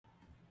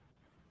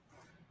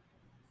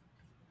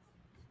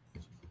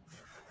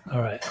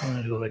All right, I'm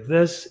going to go like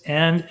this.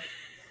 And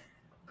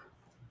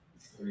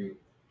 3,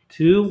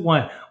 2,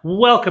 1.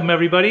 Welcome,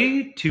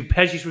 everybody, to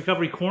Pesci's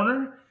Recovery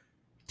Corner.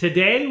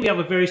 Today, we have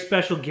a very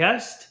special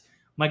guest,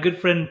 my good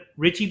friend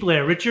Richie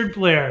Blair. Richard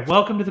Blair,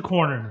 welcome to the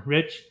corner,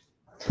 Rich.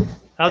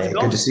 How's it Hey,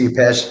 going? good to see you,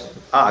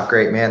 Pesh.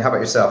 Great, man. How about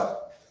yourself?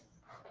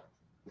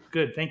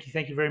 Good. Thank you.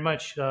 Thank you very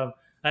much. I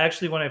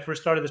actually, when I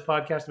first started this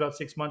podcast about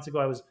 6 months ago,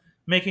 I was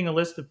making a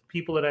list of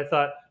people that I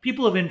thought,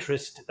 people of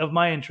interest, of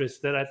my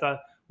interest, that I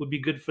thought would be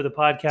good for the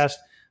podcast.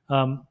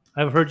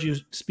 I've heard you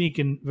speak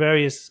in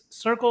various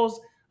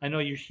circles. I know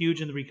you're huge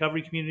in the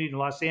recovery community in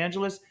Los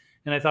Angeles,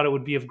 and I thought it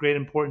would be of great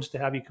importance to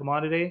have you come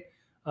on today.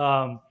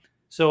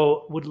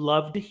 So, would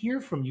love to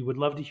hear from you. Would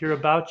love to hear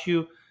about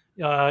you.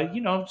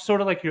 Sort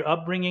of like your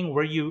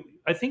upbringing.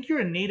 I think you're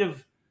a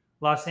native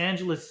Los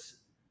Angeles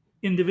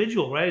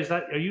individual, right?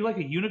 Are you like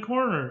a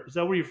unicorn, or is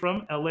that where you're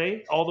from?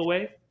 LA all the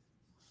way?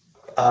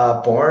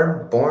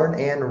 Born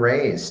and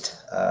raised.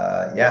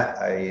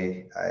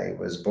 I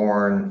was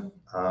born.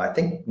 I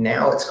think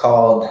now it's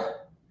called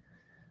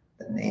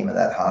the name of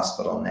that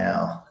hospital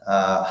now.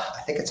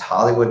 I think it's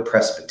Hollywood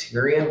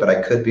Presbyterian, but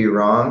I could be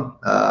wrong.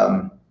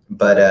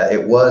 But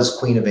it was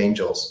Queen of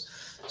Angels.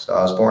 So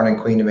I was born in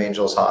Queen of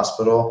Angels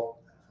Hospital.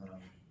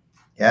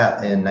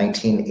 In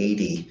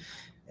 1980.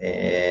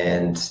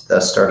 And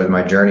thus started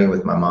my journey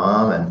with my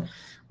mom, and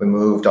we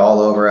moved all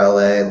over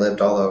LA,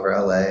 lived all over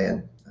LA,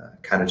 and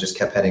kind of just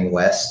kept heading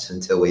west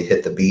until we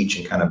hit the beach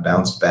and kind of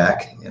bounced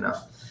back,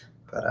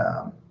 But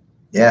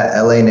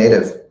LA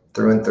native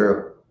through and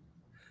through.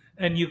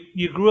 And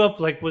you grew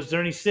up, like, was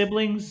there any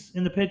siblings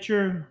in the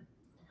picture?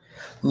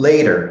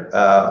 Later,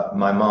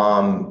 my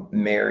mom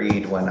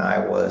married when I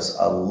was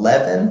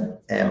 11,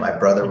 and my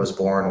brother was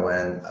born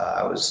when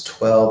I was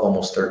 12,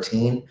 almost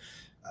 13.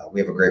 We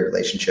have a great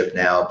relationship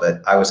now,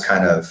 but I was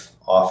kind of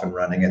off and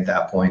running at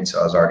that point, so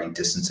I was already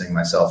distancing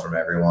myself from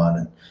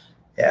everyone.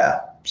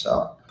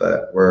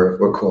 But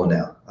we're cool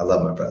now. I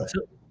love my brother.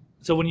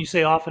 So when you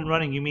say off and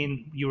running, you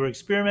mean you were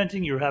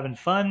experimenting, you were having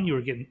fun, you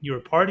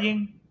were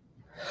partying?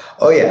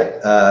 Oh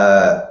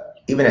yeah.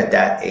 Even at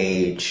that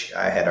age,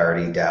 I had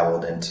already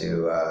dabbled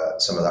into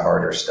some of the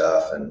harder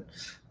stuff, and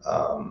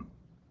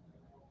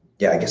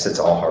I guess it's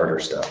all harder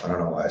stuff. I don't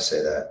know why I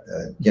say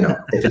that.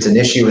 If it's an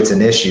issue, it's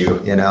an issue.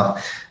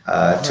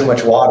 Too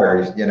much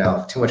water.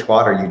 Too much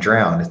water, you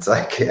drown. It's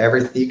like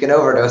everything. You can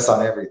overdose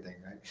on everything,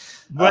 right?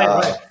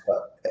 Right.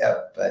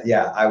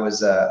 I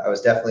was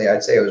definitely.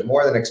 I'd say it was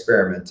more than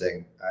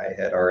experimenting.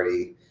 I had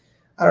already.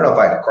 I don't know if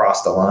I had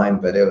crossed the line,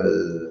 but it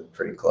was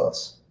pretty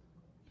close.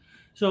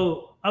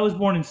 So I was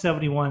born in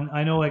 '71.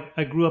 I know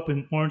I grew up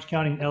in Orange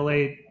County,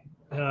 LA.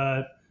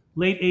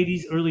 Late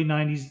 80s, early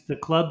 90s,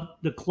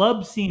 the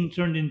club scene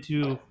turned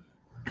into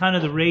kind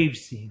of the rave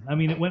scene. I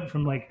mean, it went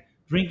from like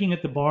drinking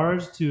at the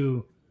bars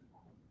to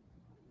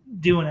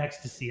doing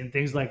ecstasy and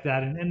things like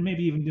that, and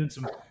maybe even doing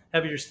some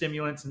heavier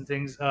stimulants and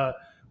things.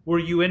 Were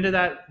you into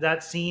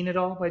that scene at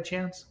all by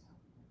chance?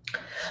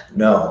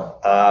 No.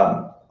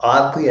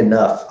 Oddly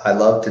enough, I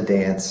love to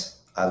dance.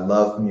 I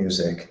love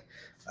music.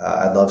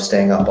 I love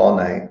staying up all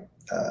night.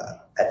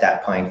 At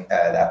that point,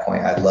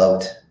 I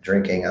loved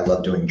drinking. I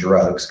loved doing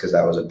drugs because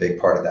that was a big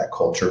part of that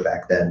culture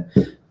back then.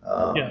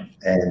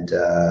 And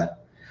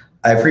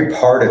every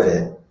part of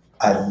it,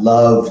 I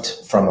loved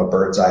from a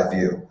bird's eye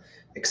view,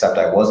 except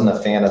I wasn't a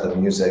fan of the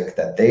music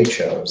that they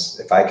chose.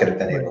 If I could have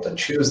been able to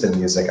choose the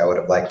music, I would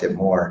have liked it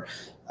more.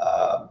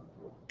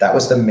 That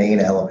was the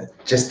main element.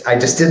 I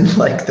just didn't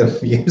like the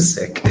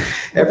music.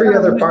 Every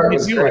other part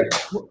was great.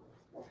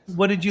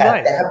 What did you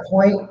like?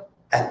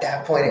 At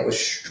that point, it was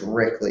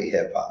strictly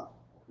hip hop.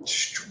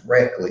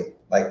 Strictly,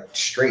 like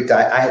straight.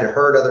 I had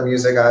heard other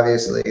music,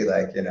 obviously,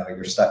 like,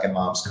 you're stuck in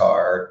mom's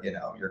car,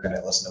 you're going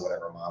to listen to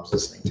whatever mom's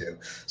listening to.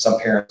 Some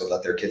parents would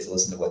let their kids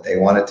listen to what they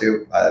wanted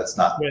to. It's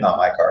not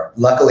my car.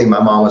 Luckily,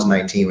 my mom was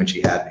 19 when she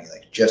had me,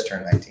 like just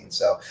turned 19.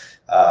 So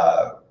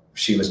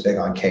she was big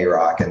on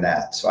K-rock and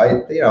that. So I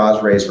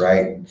was raised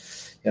right. And,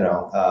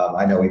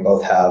 I know we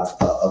both have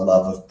a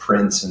love of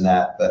Prince and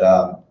that, but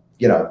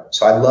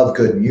so I love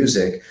good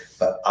music,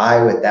 but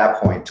at that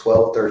point,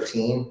 12,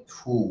 13,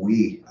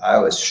 I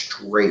was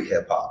straight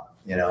hip hop,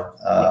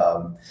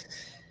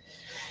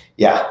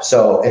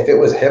 So if it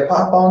was hip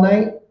hop all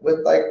night with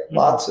like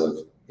lots of,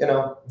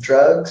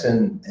 drugs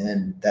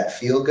and that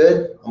feel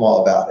good, I'm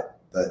all about it,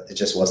 but it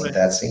just wasn't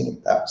that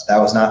scene. That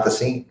was not the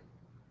scene.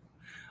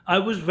 I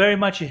was very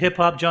much a hip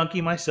hop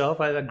junkie myself.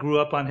 I grew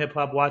up on hip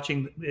hop,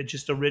 watching it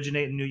just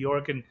originate in New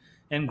York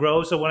and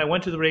grow. So when I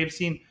went to the rave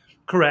scene,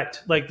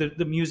 correct, like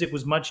the music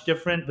was much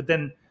different, but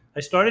then I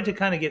started to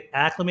kind of get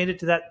acclimated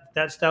to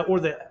that style, or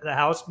the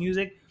house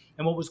music.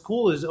 And what was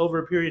cool is over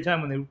a period of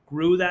time when they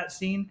grew that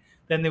scene,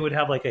 then they would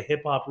have like a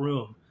hip hop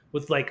room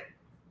with like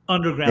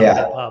underground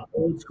hip hop,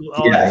 old school,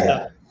 all that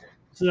stuff.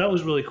 So that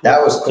was really cool.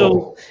 That was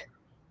cool.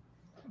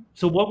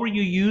 So what were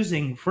you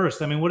using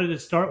first? I mean, what did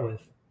it start with?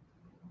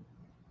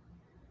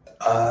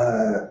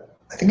 I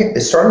think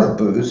it started with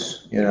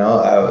booze.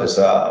 I was,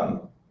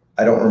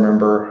 I don't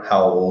remember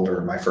how old or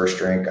my first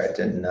drink. I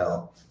didn't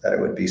know that it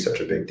would be such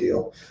a big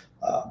deal.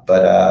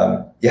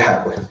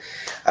 Yeah,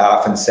 I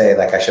often say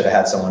like I should have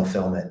had someone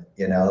film it,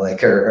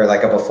 like or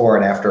like a before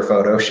and after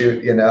photo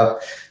shoot,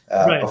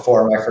 Right.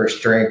 before my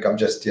first drink, I'm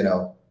just,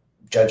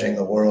 judging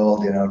the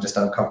world, just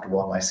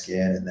uncomfortable in my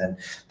skin. And then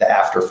the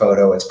after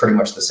photo, it's pretty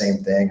much the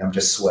same thing. I'm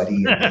just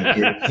sweaty and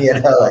naked,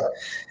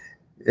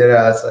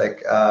 it's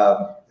like,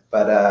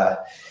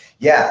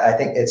 yeah, I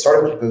think it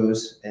started with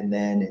booze and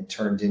then it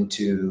turned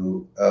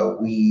into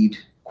weed.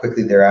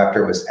 Quickly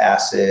thereafter was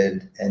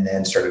acid, and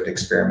then started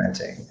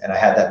experimenting. And I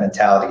had that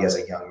mentality as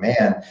a young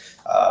man,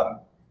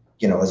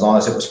 as long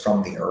as it was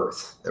from the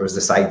earth. There was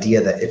this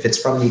idea that if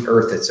it's from the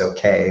earth, it's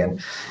okay.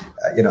 And,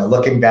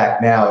 looking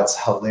back now, it's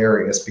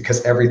hilarious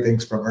because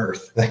everything's from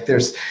earth. Like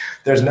there's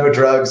no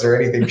drugs or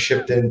anything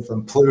shipped in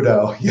from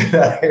Pluto. You know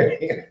what I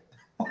mean?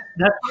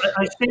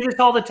 I say this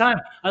all the time.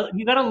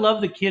 You got to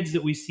love the kids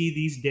that we see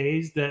these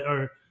days that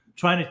are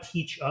trying to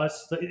teach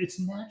us that it's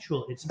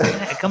natural. It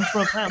comes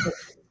from a plant.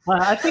 But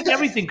I think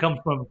everything comes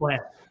from a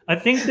plant. I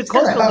think the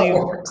coca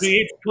leaf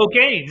creates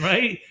cocaine,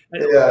 right?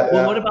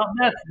 Yeah. What about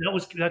meth?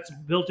 That's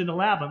built in a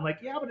lab. I'm like,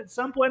 yeah, but at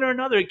some point or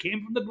another, it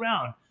came from the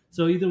ground.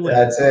 So either way,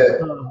 that's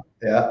it.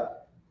 Yeah.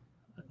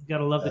 You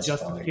gotta love That's the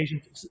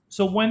justification. Funny.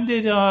 So when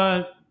did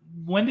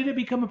it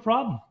become a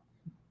problem?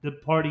 The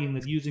partying,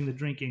 the using, the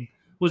drinking.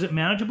 Was it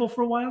manageable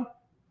for a while?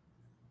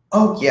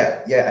 Oh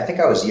yeah. I think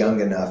I was young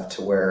enough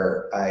to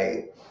where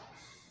I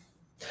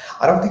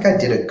don't think I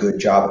did a good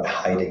job at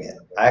hiding it.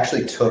 I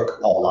actually took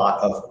a lot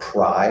of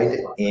pride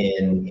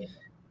in,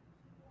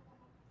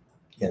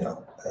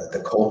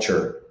 the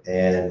culture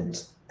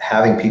and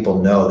having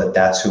people know that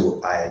that's who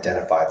I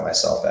identified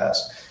myself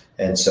as.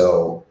 And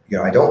so,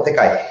 I don't think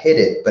I hid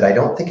it, but I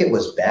don't think it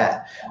was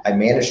bad. I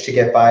managed to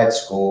get by at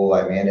school.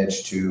 I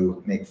managed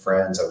to make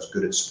friends. I was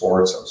good at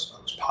sports. I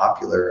was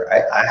popular.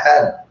 I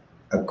had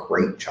a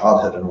great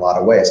childhood in a lot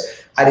of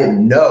ways. I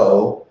didn't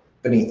know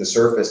beneath the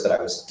surface that I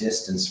was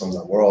distanced from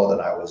the world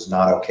and I was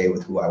not okay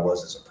with who I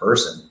was as a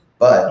person.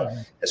 But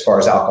as far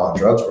as alcohol and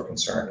drugs were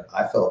concerned,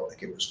 I felt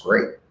like it was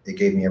great. It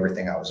gave me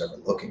everything I was ever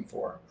looking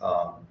for.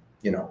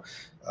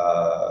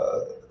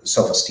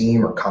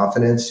 Self-esteem or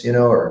confidence,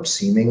 or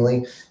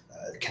seemingly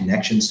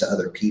connections to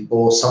other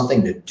people,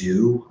 something to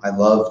do.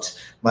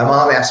 My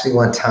mom asked me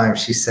one time,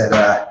 she said,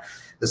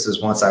 this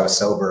was once I was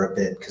sober a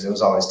bit because it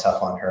was always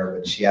tough on her,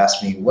 but she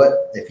asked me,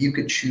 what if you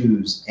could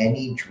choose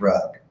any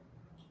drug,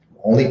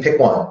 only pick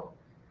one,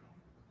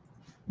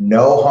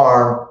 no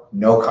harm,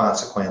 no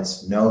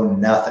consequence, no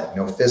nothing,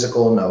 no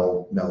physical,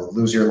 no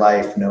lose your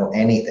life, no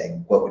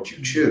anything, what would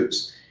you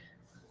choose?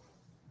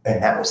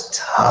 And that was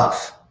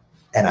tough.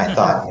 And I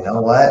thought, you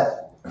know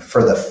what?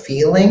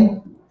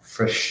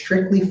 For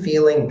strictly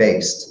feeling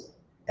based,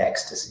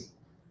 ecstasy.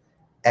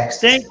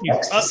 Thank you.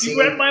 You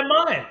read my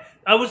mind.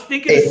 I was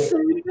thinking the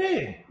same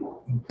thing.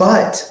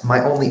 But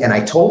and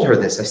I told her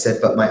this, I said,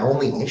 but my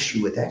only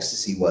issue with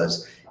ecstasy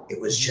was it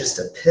was just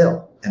a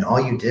pill and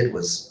all you did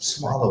was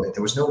swallow it.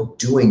 There was no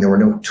doing, there were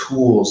no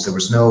tools, there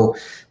was no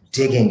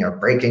digging or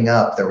breaking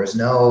up. There was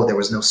no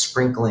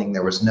sprinkling.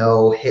 There was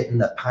no hitting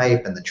the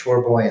pipe and the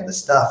chore boy and the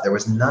stuff. There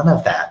was none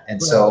of that.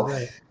 And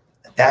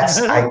that's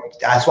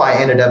why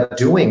I ended up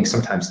doing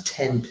sometimes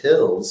 10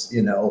 pills,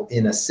 in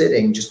a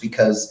sitting, just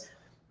because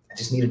I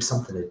just needed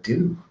something to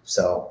do.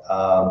 So,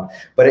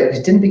 but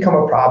it didn't become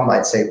a problem,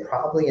 I'd say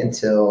probably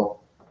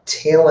until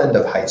tail end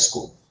of high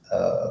school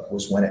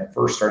was when it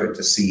first started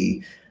to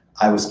see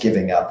I was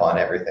giving up on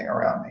everything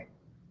around me,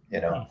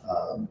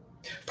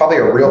 probably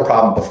a real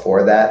problem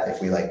before that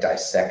if we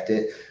dissect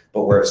it,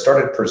 but where it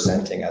started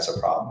presenting as a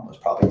problem was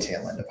probably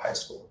tail end of high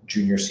school,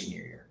 junior,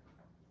 senior year.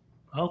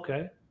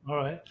 Okay. All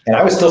right. And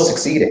I was still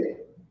succeeding.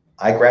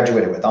 I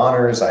graduated with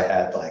honors. I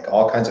had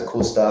all kinds of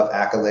cool stuff,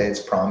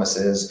 accolades,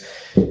 promises,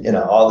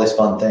 all these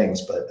fun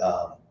things, but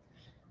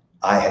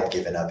I had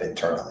given up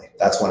internally.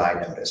 That's when I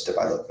noticed, if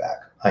I look back,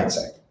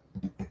 hindsight.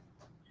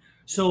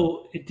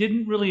 So it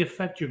didn't really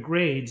affect your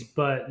grades,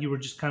 but you were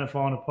just kind of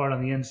falling apart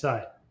on the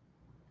inside.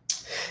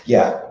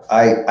 Yeah,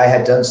 I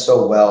had done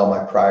so well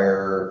my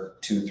prior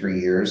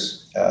 2-3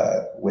 years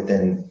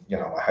within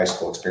my high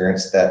school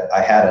experience that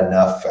I had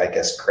enough, I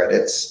guess,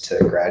 credits to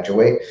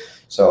graduate.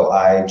 So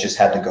I just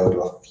had to go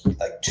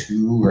to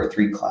 2 or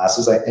 3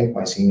 classes, I think,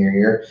 my senior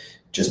year,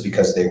 just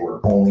because they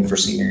were only for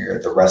senior year.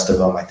 The rest of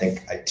them, I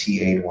think I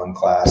TA'd one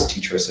class,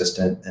 teacher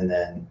assistant, and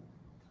then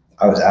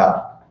I was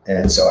out.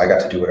 And so I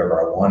got to do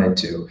whatever I wanted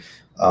to.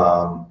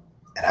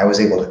 And I was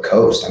able to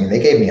coast. I mean, they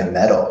gave me a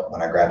medal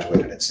when I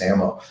graduated at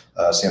Santa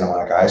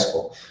Monica High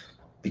School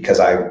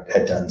because I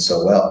had done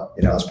so well.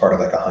 I was part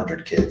of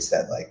 100 kids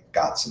that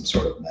got some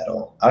sort of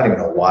medal. I don't even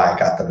know why I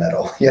got the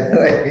medal. You know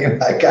what I mean?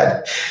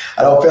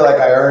 I don't feel like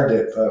I earned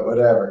it, but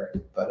whatever.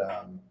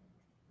 But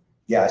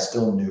yeah, I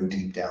still knew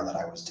deep down that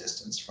I was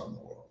distanced from the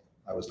world.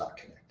 I was not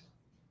connected.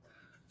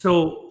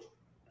 So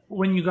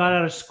when you got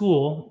out of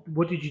school,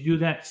 what did you do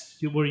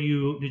next? Did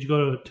you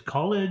go to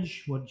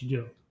college? What did you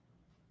do?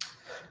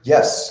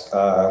 Yes,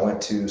 I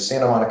went to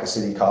Santa Monica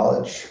City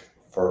College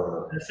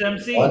for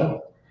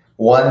SMC.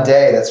 one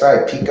day. That's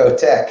right, Pico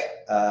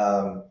Tech.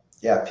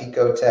 Yeah,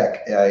 Pico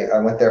Tech. I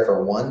went there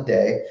for one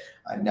day.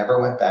 I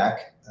never went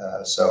back.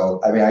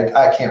 So, I mean,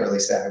 I can't really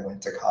say I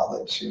went to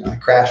college. You know, I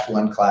crashed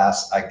one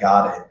class, I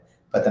got it,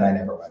 but then I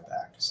never went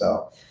back.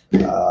 So,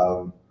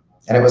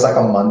 and it was like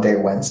a Monday,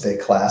 Wednesday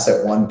class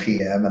at 1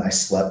 p.m. and I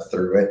slept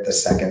through it the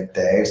second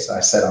day. So I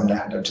said, I'm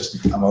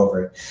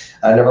over it.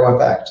 I never went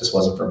back. It just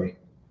wasn't for me.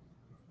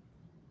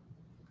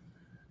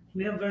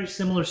 We have very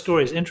similar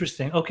stories.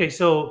 Interesting. Okay,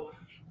 so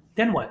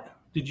then what?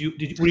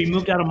 Were you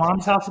moved out of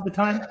mom's house at the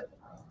time?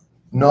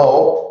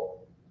 No,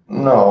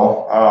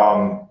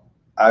 no.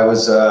 I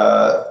was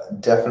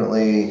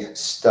definitely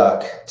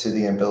stuck to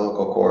the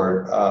umbilical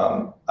cord.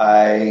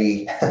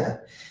 I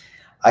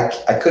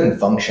couldn't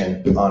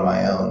function on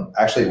my own.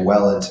 Actually,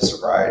 well into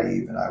sobriety,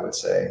 even I would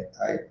say.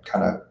 I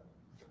kind of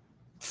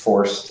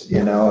forced,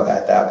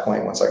 at that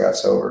point once I got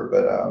sober.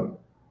 But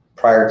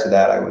prior to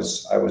that, I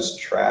was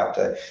trapped.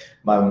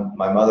 My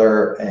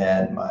mother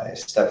and my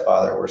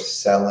stepfather were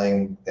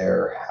selling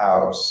their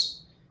house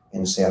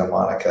in Santa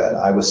Monica, and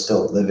I was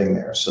still living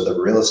there. So the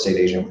real estate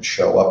agent would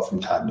show up from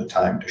time to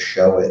time to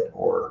show it,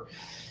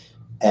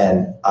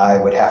 and I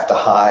would have to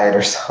hide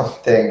or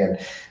something. And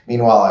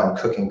meanwhile, I'm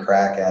cooking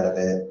crack out of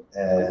it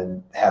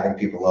and having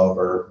people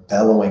over,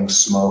 bellowing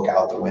smoke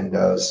out the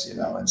windows, in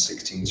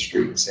 16th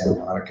Street in Santa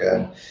Monica.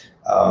 And,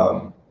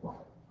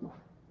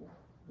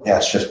 yeah,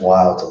 it's just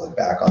wild to look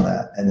back on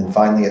that. And then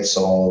finally it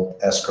sold,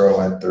 escrow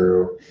went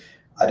through.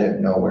 I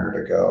didn't know where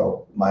to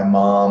go. My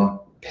mom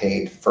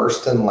paid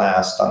first and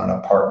last on an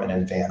apartment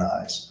in Van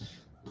Nuys,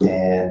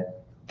 and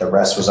the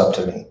rest was up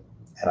to me.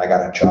 And I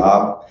got a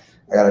job.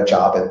 I got a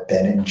job at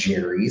Ben and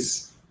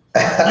Jerry's.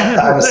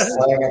 I was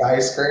slanging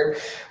ice cream.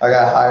 I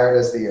got hired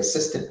as the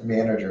assistant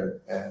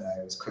manager, and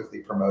I was quickly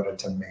promoted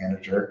to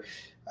manager.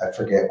 I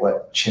forget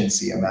what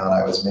chintzy amount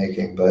I was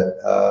making, but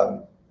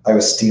I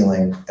was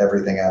stealing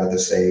everything out of the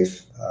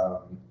safe.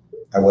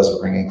 I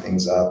wasn't ringing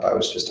things up. I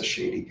was just a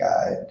shady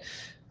guy.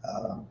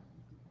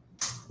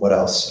 What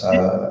else?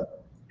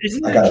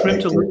 Isn't I it a got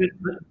trip addicted.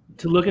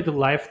 to look at the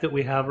life that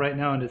we have right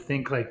now and to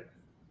think like,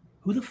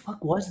 who the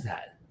fuck was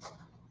that?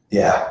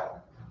 Yeah,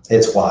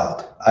 it's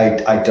wild.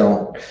 I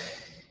don't,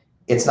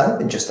 it's not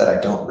even just that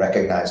I don't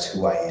recognize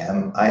who I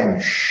am. I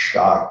am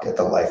shocked at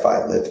the life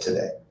I live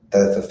today.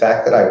 The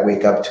fact that I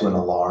wake up to an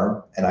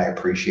alarm and I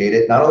appreciate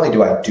it. Not only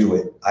do I do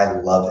it, I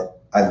love it.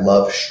 I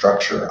love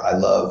structure. I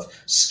love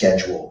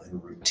schedule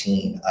and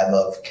routine. I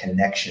love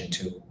connection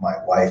to my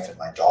wife and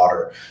my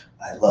daughter.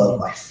 I love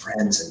my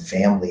friends and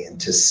family, and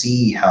to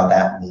see how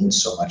that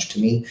means so much to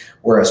me.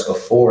 Whereas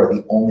before,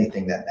 the only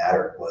thing that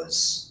mattered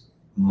was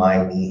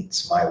my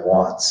needs, my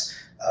wants.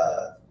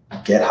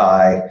 Get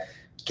high,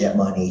 get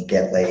money,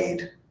 get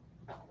laid.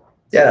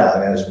 Yeah, no, I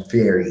mean, I was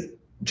very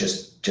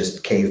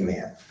just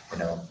caveman,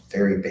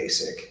 very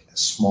basic,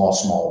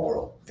 small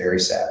world, very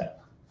sad.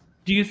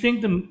 Do you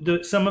think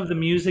some of the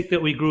music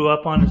that we grew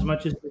up on, as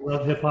much as we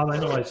love hip hop, I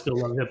know I still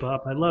love hip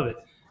hop, I love it,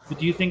 but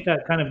do you think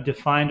that kind of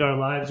defined our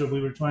lives, or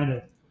we were trying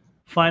to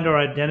find our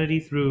identity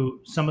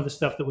through some of the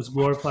stuff that was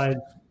glorified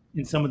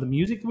in some of the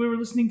music that we were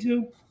listening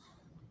to?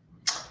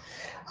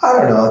 I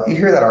don't know. You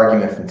hear that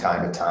argument from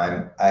time to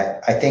time.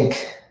 I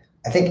think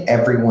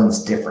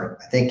everyone's different.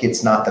 I think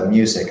it's not the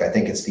music. I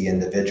think it's the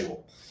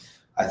individual.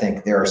 I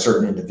think there are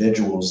certain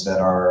individuals that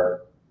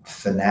are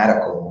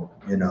fanatical,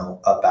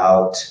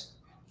 about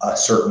a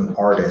certain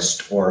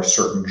artist or a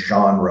certain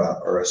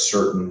genre or a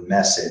certain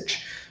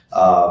message.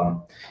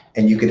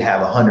 And you could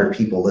have 100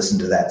 people listen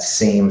to that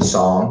same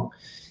song,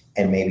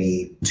 and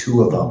maybe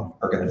 2 of them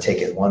are going to take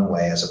it one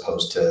way as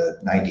opposed to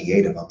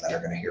 98 of them that are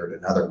going to hear it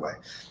another way.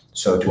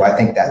 So do I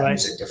think that Right.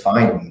 music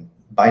defined me?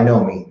 By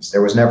no means.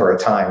 There was never a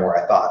time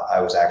where I thought I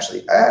was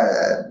actually,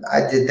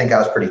 I did think I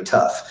was pretty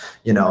tough.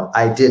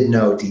 I did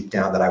know deep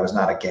down that I was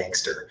not a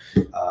gangster.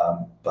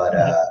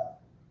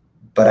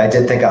 But I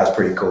did think I was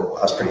pretty cool.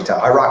 I was pretty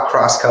tough. I rocked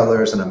cross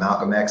colors and a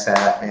Malcolm X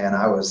hat, man.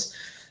 I was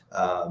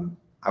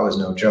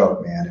no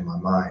joke, man, in my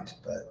mind.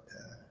 But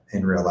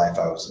in real life,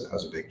 I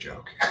was a big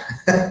joke.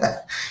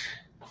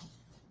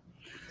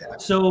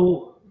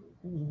 So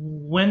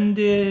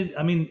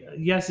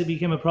yes, it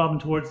became a problem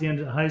towards the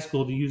end of high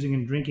school, the using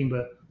and drinking,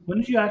 but when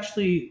did you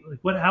actually,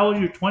 how was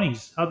your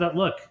 20s? How'd that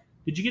look?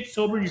 Did you get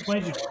sober in your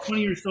 20s? You're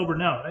 20 years sober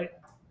now, right?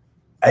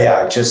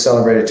 Yeah, I just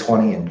celebrated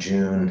 20 in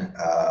June,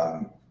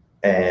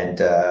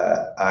 and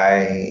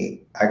I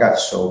got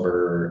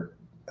sober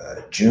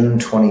June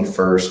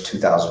 21st,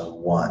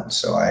 2001.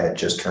 So I had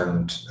just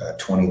turned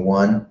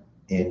 21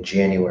 in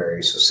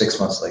January. So 6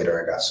 months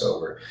later, I got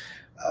sober.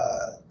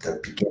 The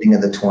beginning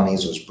of the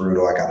 20s was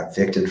brutal. I got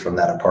evicted from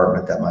that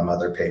apartment that my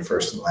mother paid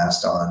first and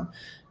last on.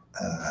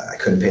 I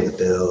couldn't pay the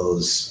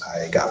bills.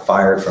 I got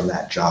fired from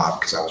that job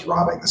because I was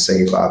robbing the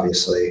safe,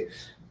 obviously.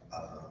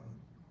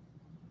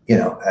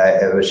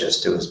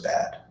 It was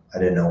bad. I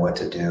didn't know what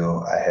to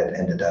do. I had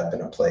ended up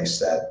in a place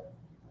that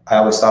I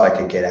always thought I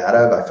could get out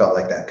of. I felt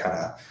like that kind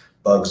of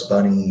Bugs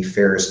Bunny,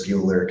 Ferris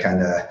Bueller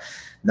kind of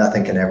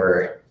nothing can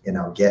ever,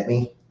 get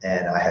me.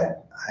 And I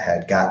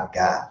had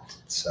got.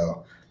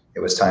 So it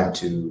was time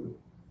to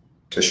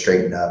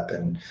straighten up.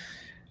 And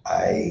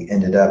I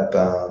ended up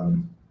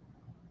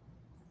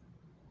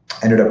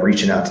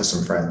reaching out to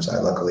some friends. I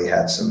luckily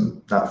had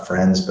some, not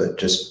friends, but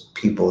just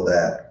people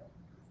that,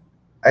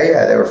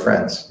 yeah, they were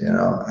friends.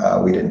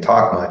 We didn't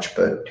talk much,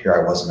 but here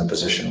I was in a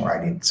position where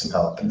I needed some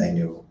help, and they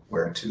knew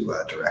where to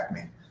direct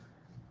me.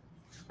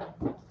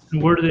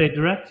 And where did they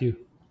direct you?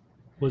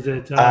 Was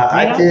it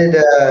I rehab? did.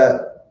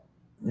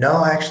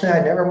 No, actually,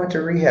 I never went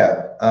to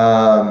rehab.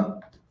 I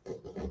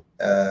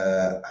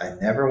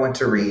never went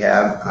to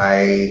rehab.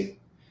 I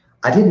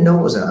didn't know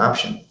it was an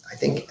option. I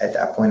think at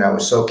that point I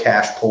was so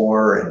cash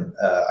poor, and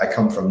I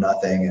come from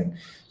nothing, and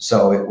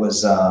so it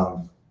was.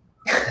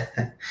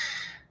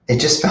 It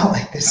just felt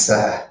like this.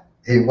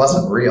 It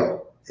wasn't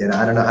real.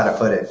 I don't know how to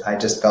put it. I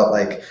just felt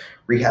like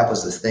rehab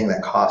was this thing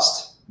that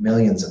cost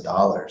millions of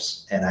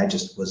dollars, and I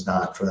just was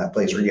not from that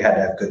place where you had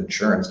to have good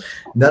insurance.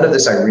 None of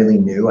this I really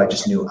knew. I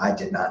just knew I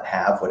did not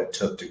have what it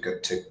took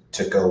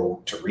to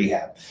go to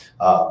rehab.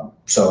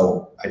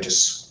 So I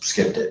just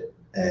skipped it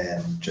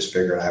and just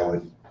figured I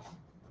would.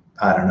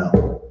 I don't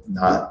know,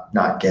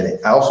 not get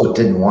it. I also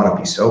didn't want to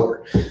be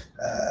sober.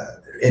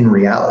 In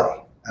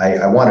reality,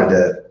 I wanted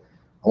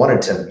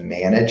to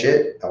manage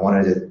it. I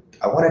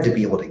wanted to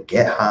be able to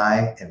get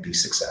high and be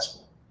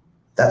successful.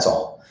 That's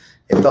all.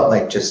 It felt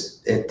like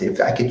just if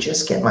I could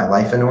just get my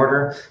life in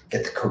order,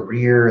 get the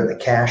career and the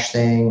cash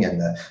thing and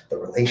the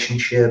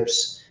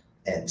relationships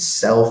and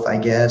self, I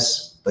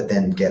guess, but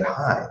then get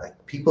high.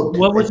 Like people do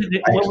What was it.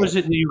 it? What was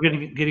it that you were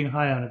getting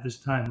high on at this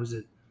time? Was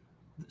it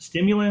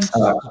stimulants,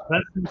 Uh,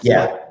 suppressants?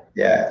 yeah, What?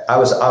 yeah. I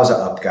was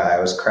an up guy.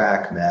 I was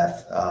crack,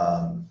 meth.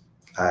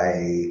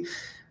 I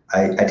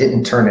I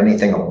didn't turn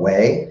anything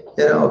away,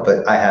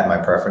 but I had my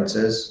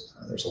preferences.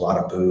 There's a lot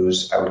of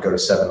booze. I would go to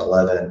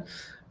 7-Eleven.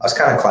 I was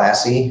kind of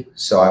classy,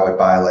 so I would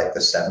buy like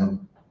the $7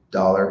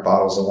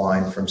 bottles of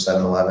wine from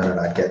 7-Eleven, and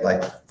I'd get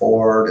like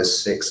 4 to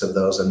 6 of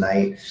those a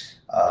night,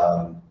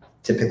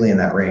 typically in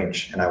that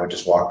range. And I would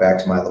just walk back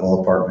to my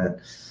little apartment.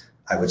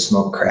 I would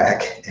smoke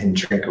crack and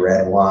drink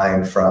red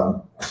wine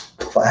from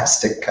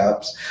plastic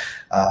cups,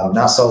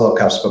 not solo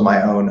cups, but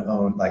my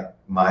own like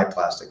my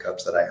plastic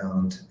cups that I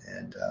owned.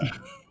 And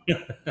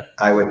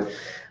I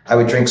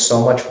would drink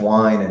so much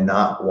wine and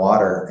not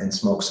water, and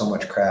smoke so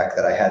much crack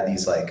that I had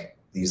these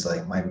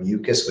my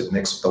mucus would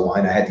mix with the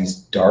wine. I had these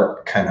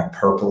dark kind of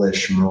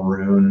purplish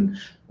maroon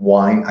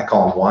wine. I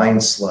call them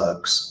wine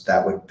slugs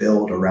that would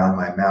build around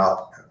my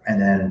mouth,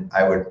 and then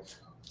I would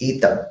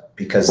eat them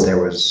because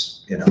there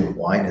was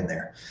wine in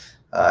there.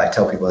 I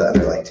tell people that,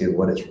 they're like, "Dude,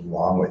 what is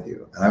wrong with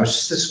you?" And I was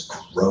just this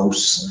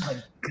gross. Oh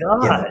my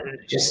God.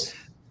 Just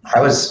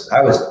I was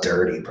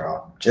dirty,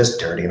 bro. Just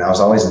dirty, and I was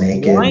always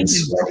naked Wine and and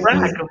sweaty.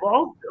 crack of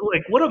all,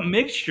 like, what a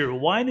mixture,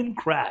 wine and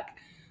crack.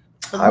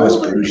 A I was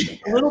little bit,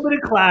 bougie, a man. little bit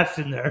of class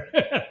in there.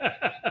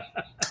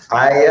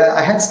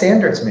 I had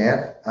standards,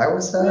 man. I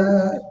was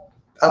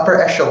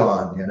upper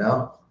echelon,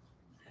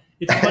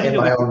 It's funny in that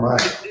my we, own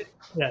mind.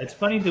 yeah, it's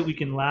funny that we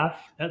can laugh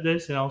at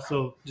this and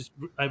also just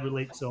I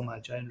relate so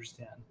much. I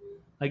understand.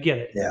 I get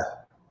it. Yeah.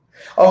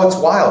 Oh, it's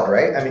wild,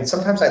 right? I mean,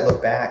 sometimes I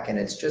look back and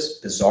it's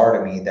just bizarre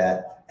to me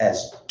that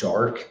as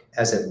dark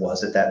as it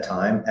was at that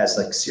time, as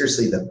like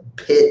seriously the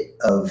pit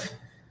of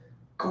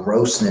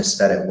grossness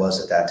that it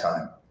was at that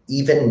time.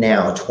 Even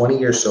now, 20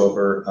 years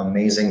sober,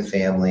 amazing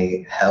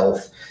family,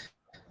 health,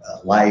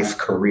 life,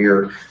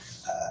 career,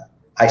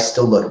 I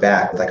still look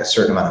back with like a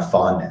certain amount of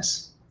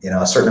fondness,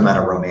 a certain amount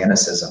of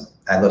romanticism.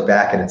 I look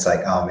back and it's like,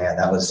 oh man,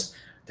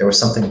 there was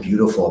something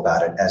beautiful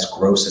about it. As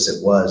gross as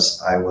it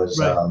was,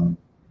 Right.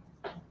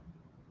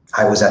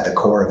 I was at the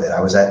core of it.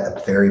 I was at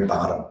the very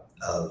bottom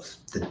of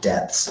the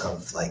depths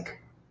of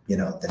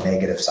the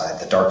negative side,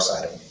 the dark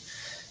side of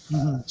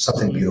me.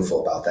 Something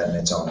beautiful about that in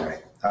its own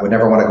right. I would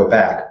never want to go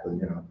back, but,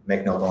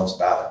 make no bones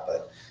about it.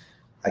 But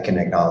I can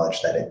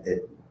acknowledge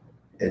that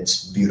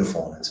it's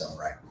beautiful in its own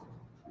right.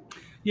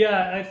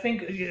 Yeah, I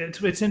think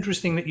it's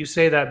interesting that you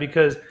say that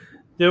because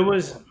there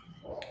was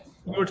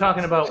we were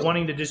talking about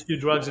wanting to just do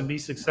drugs and be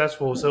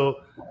successful.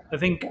 So I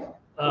think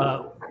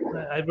uh,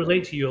 I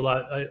relate to you a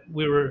lot.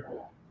 We were,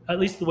 at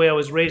least the way I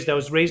was raised. I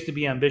was raised to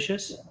be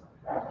ambitious.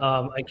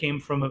 I came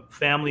from a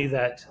family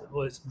that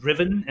was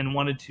driven and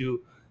wanted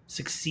to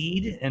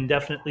succeed, and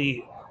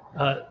definitely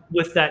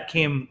with that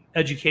came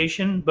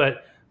education.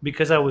 But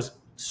because I was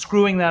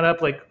screwing that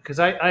up, like because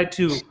I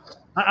too,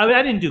 I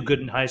didn't do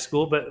good in high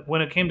school, but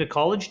when it came to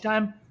college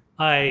time,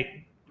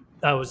 I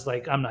was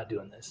like, I'm not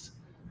doing this.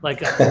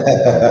 Like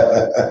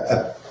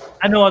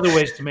I know other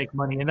ways to make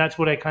money, and that's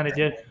what I kind of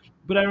did.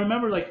 But I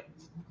remember like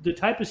the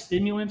type of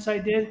stimulants I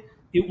did,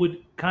 it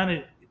would kind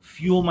of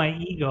fuel my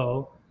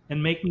ego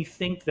and make me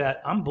think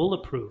that I'm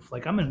bulletproof,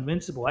 like I'm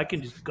invincible. I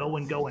can just go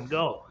and go and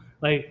go.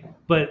 Like,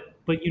 but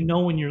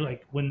when you're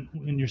like when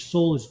your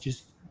soul is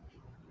just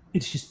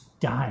it's just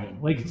dying,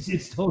 like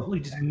it's totally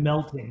just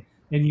melting,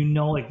 and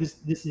like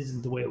this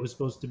isn't the way it was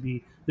supposed to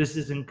be. This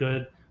isn't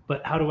good.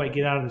 But how do I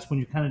get out of this? When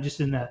you're kind of just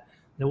in that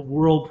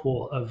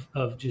whirlpool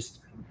of just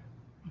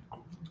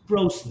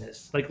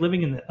grossness, like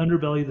living in the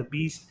underbelly of the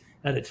beast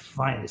at its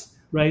finest,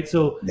 right?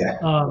 So, Yeah.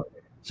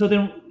 So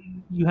then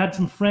you had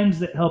some friends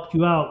that helped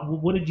you out.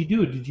 What did you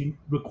do? Did you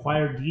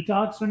require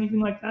detox or anything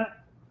like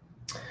that?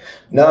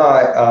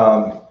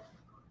 No,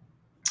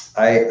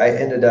 I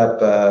ended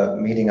up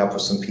meeting up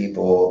with some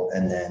people,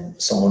 and then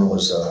someone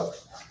was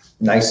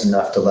nice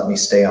enough to let me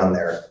stay on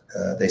there.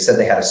 They said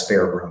they had a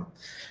spare room.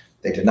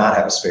 They did not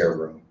have a spare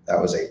room.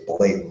 That was a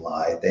blatant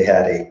lie. They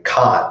had a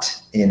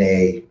cot in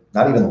a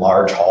not even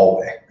large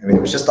hallway. I mean,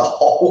 it was just a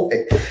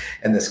hallway.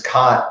 And this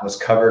cot was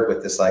covered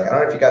with this, like, I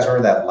don't know if you guys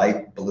remember that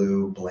light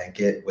blue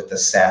blanket with the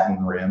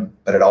satin rim,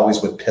 but it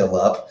always would pill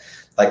up.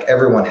 Like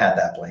everyone had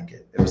that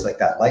blanket. It was like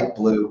that light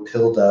blue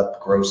pilled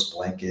up, gross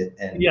blanket,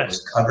 and Yes. it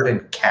was covered in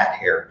cat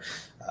hair.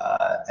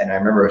 And I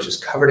remember it was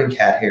just covered in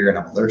cat hair, and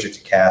I'm allergic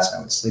to cats. And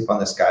I would sleep on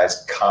this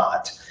guy's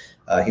cot.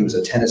 He was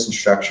a tennis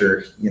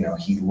instructor.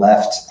 He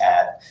left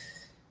at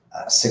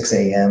 6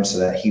 a.m. so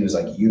that he was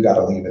like, you got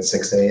to leave at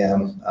 6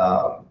 a.m.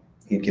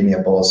 He'd give me a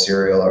bowl of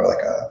cereal or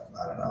like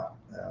I don't know,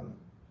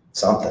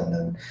 something.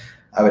 And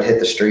I would hit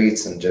the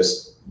streets and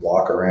just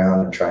walk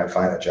around and try and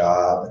find a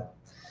job.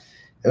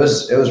 It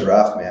was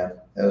rough, man.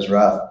 It was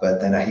rough. But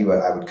then I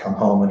would come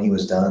home when he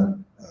was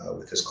done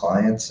with his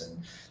clients,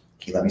 and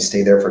he let me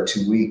stay there for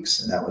 2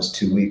 weeks. And that was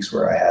 2 weeks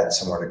where I had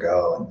somewhere to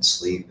go and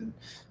sleep, and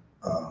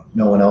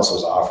no one else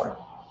was offering.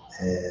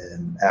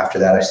 And after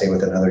that, I stayed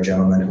with another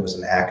gentleman who was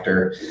an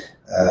actor.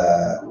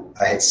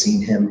 I had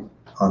seen him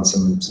on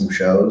some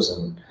shows,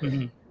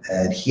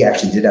 and he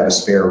actually did have a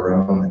spare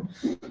room.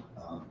 And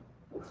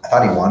I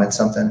thought he wanted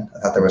something. I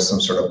thought there was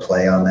some sort of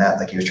play on that,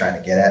 like he was trying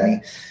to get at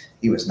me.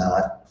 He was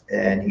not,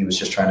 and he was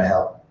just trying to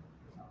help.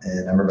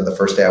 And I remember the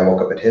first day I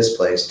woke up at his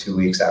place 2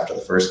 weeks after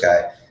the first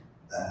guy,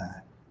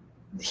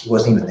 he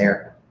wasn't even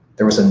there.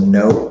 There was a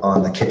note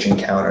on the kitchen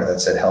counter that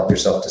said, help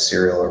yourself to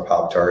cereal or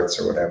Pop-Tarts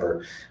or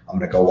whatever. I'm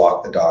going to go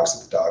walk the dogs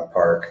at the dog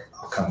park.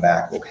 I'll come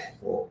back.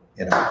 We'll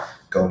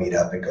go meet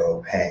up and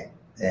go hang.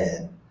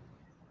 And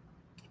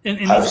these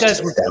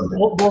guys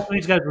both of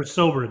these guys were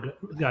sober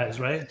guys,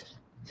 right?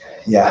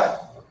 Yeah.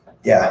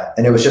 Yeah.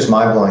 And it was just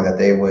mind blowing that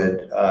they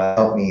would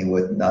help me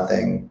with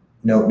nothing,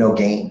 no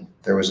gain.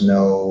 There was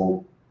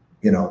no,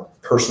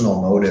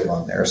 personal motive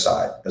on their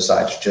side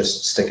besides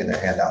just sticking their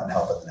hand out and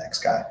helping the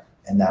next guy.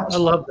 And that was, I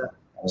love that.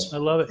 I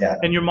love it. Yeah.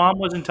 And your mom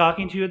wasn't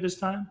talking to you at this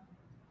time?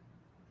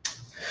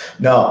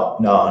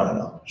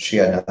 No. She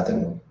had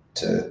nothing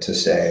to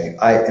say.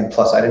 And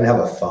plus I didn't have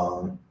a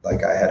phone.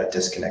 Like I had a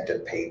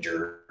disconnected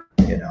pager,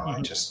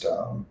 I just,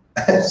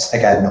 it's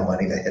like I had no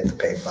money to hit the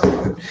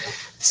payphone.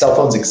 Cell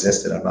phones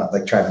existed. I'm not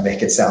like trying to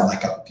make it sound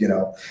like I'm,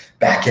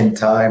 back in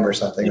time or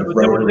something. They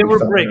were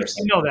bricks.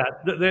 You know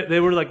that. They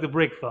were like the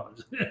brick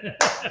phones.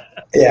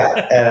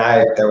 Yeah. And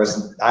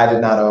I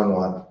did not own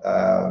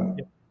one.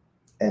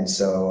 And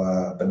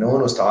so, but no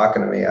one was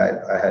talking to me.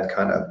 I had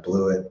kind of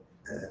blew it.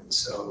 And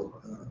so,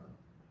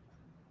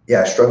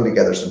 I strung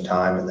together some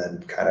time and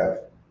then kind of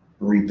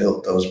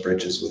rebuilt those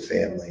bridges with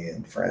family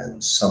and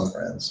friends, some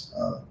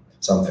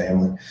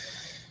family.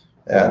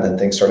 And then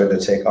things started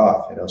to take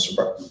off,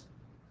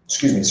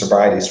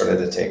 sobriety started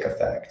to take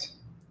effect.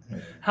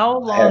 How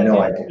long? I had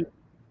no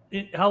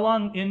idea. How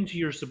long into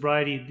your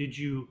sobriety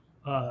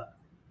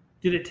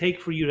did it take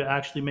for you to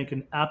actually make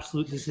an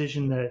absolute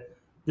decision that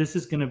this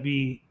is going to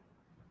be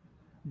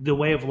the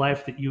way of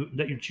life that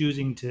you're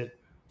choosing to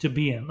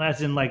be in?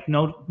 As in, like,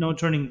 no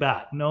turning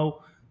back,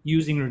 no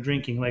using or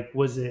drinking. Like,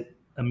 was it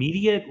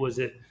immediate? Was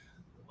it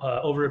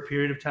over a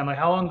period of time? Like,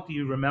 how long do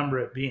you remember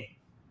it being?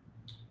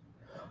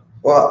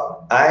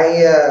 Well,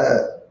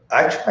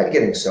 I tried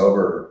getting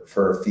sober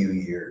for a few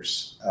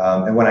years.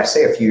 And when I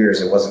say a few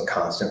years, it wasn't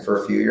constant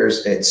for a few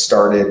years. It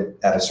started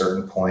at a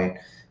certain point.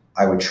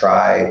 I would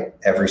try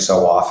every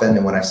so often.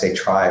 And when I say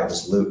try, it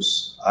was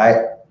loose.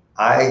 I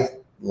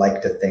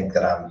like to think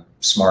that I'm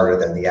smarter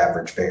than the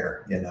average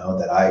bear,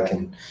 that I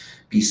can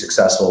be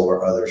successful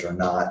where others are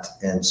not.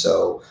 And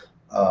so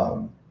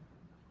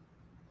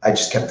I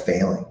just kept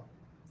failing.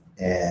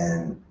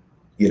 And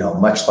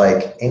much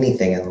like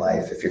anything in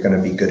life, if you're going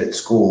to be good at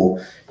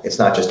school, it's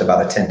not just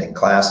about attending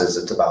classes.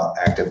 It's about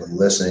actively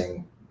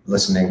listening,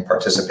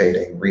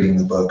 participating, reading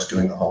the books,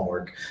 doing the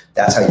homework.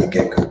 That's how you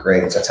get good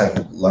grades. That's how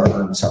you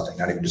learn something,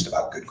 not even just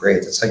about good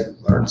grades. That's how you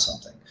learn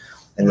something.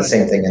 And the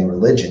same thing in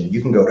religion.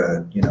 You can go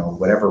to,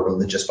 whatever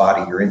religious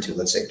body you're into.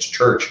 Let's say it's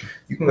church.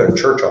 You can go to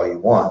church all you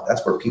want.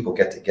 That's where people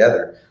get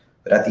together.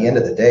 But at the end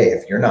of the day,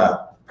 if you're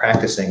not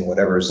practicing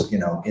whatever's,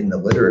 in the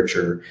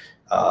literature,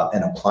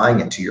 and applying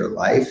it to your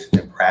life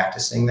and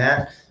practicing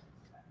that,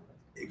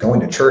 going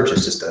to church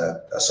is just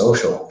a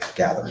social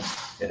gathering,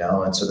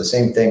 And so the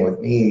same thing with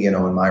me,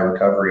 in my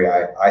recovery,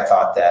 I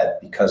thought that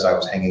because I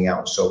was hanging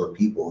out with sober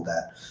people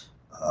that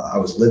I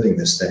was living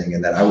this thing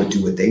and that I would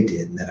do what they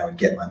did, and then I would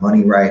get my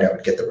money right, I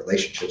would get the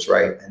relationships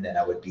right, and then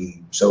I would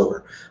be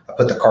sober. I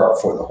put the cart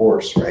before the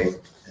horse, right?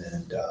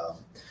 And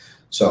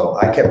so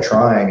I kept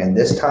trying, and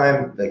this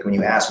time, like when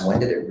you ask when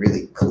did it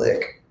really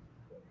click,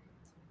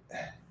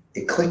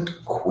 it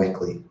clicked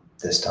quickly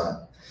this time,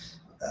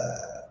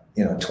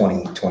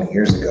 20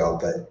 years ago,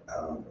 but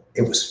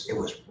it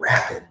was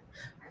rapid,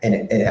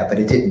 but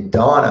it didn't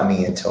dawn on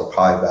me until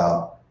probably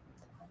about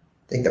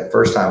think the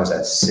first time was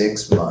at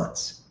 6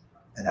 months.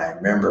 And I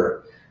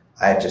remember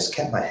I had just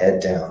kept my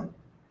head down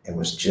and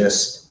was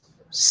just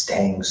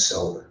staying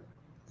sober,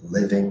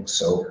 living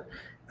sober.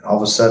 And all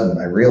of a sudden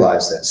I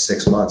realized that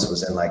 6 months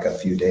was in like a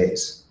few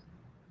days.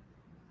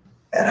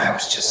 And I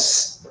was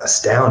just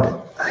astounded.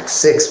 Like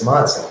 6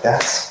 months, like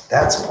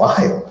that's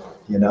wild,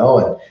 you know,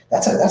 and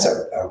that's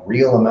a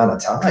real amount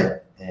of time.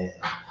 And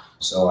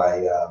so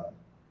I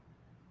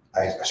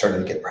started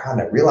to get proud,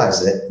 and I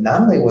realized that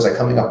not only was I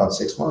coming up on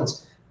 6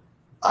 months,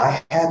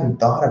 I hadn't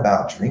thought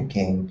about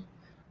drinking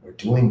or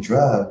doing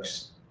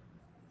drugs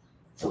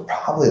for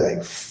probably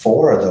like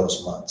 4 of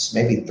those months,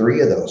 maybe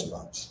 3 of those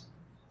months.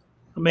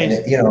 Amazing.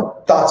 And it, you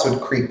know, thoughts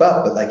would creep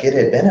up, but like it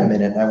had been a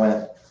minute, and I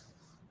went,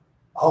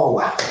 "Oh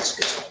wow,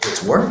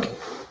 it's working.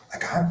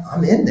 Like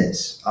I'm in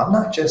this. I'm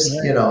not just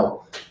you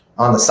know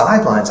on the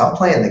sidelines. I'm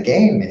playing the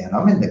game, man.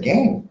 I'm in the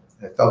game."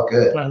 It felt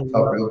good. It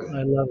felt real good.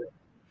 I love it.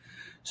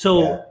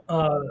 So,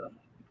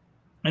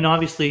 and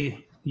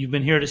obviously you've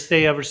been here to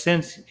stay ever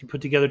since. You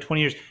put together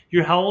 20 years.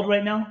 You're how old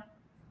right now?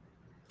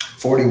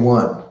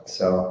 41.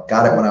 So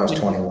got it when I was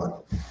 21.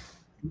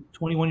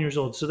 21 years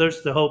old. So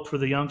there's the hope for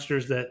the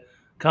youngsters that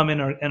come in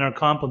and are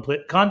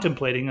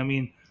contemplating. I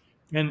mean,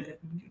 and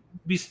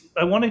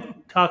I want to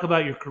talk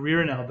about your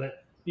career now,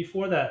 but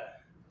before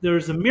that,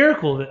 there's a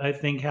miracle that I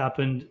think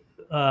happened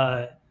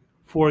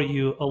for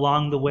you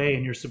along the way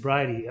in your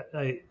sobriety.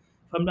 If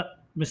I'm not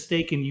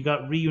mistaken, you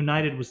got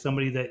reunited with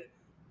somebody that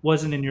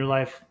wasn't in your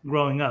life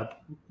growing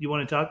up. You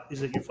want to talk?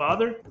 Is it your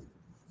father?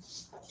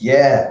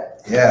 Yeah,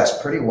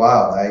 it's pretty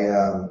wild.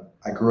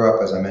 I grew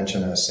up, as I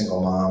mentioned, a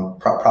single mom,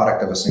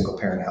 product of a single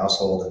parent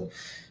household, and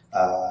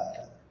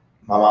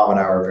my mom and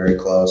I were very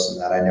close,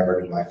 and that I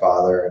never knew my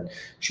father. And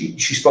she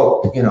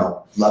spoke, you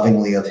know,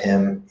 lovingly of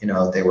him. You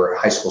know, they were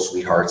high school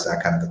sweethearts,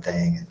 that kind of a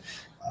thing. And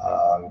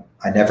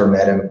I never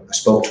met him. I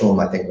spoke to him,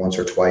 I think, once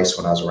or twice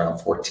when I was around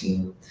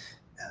 14.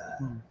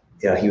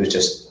 You know, he was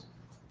just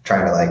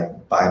trying to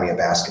like buy me a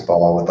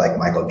basketball with like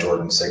Michael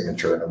Jordan's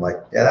signature. And I'm like,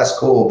 yeah, that's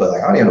cool. But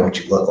like, I don't even know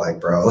what you look like,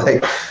 bro.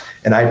 Like,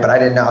 but I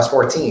didn't know I was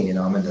 14, you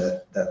know, I'm in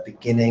the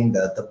beginning,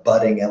 the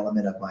budding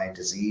element of my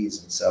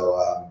disease. And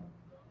so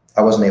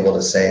I wasn't able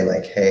to say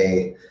like,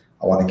 hey,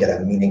 I want to get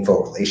a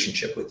meaningful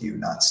relationship with you,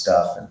 not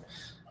stuff. And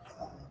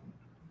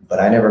but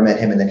I never met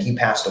him. And then he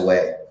passed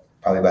away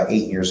probably about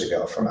 8 years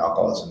ago from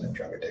alcoholism and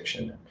drug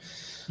addiction.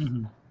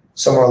 Mm-hmm.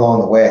 Somewhere along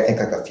the way, I think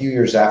like a few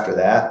years after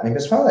that, maybe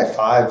it's probably like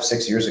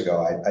 5-6 years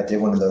ago, I did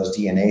one of those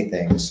DNA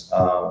things,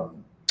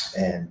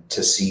 and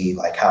to see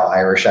like how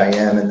Irish I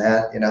am in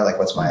that, you know, like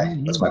what's my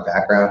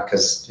background?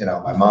 Because, you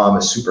know, my mom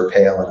is super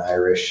pale and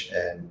Irish,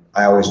 and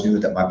I always knew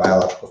that my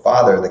biological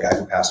father, the guy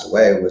who passed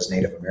away, was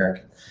Native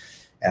American.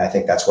 And I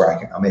think that's where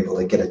I'm able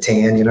to get a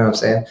tan, you know what I'm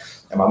saying?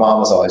 And my mom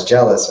was always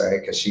jealous,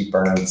 right? Because she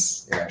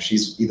burns, you know,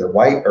 she's either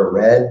white or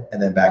red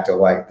and then back to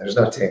white. There's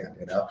no tan,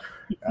 you know?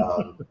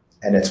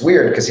 And it's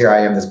weird because here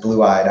I am, this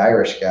blue-eyed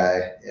Irish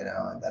guy, you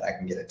know, and that I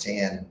can get a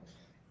tan.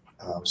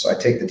 So I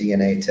take the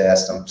DNA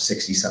test. I'm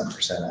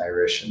 60-something%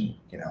 Irish and,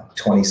 you know,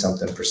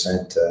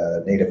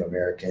 20-something% Native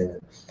American.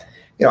 And,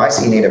 you know, I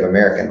see Native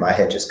American, my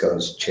head just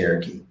goes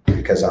Cherokee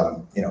because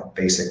I'm, you know,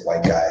 basic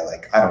white guy.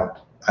 Like I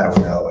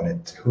don't know,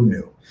 and who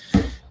knew?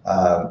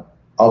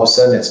 All of a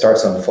sudden it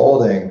starts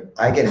unfolding.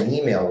 I get an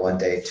email one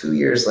day, 2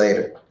 years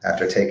later,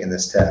 after taking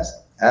this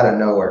test, out of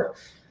nowhere,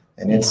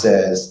 and it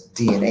says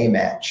DNA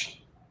match.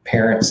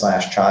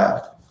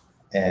 Parent/child.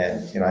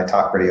 And, you know, I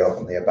talk pretty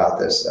openly about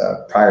this.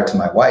 Prior to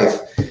my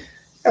wife,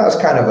 I was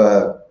kind of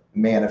a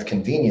man of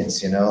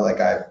convenience, you know,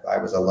 like I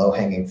was a low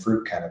hanging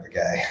fruit kind of a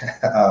guy,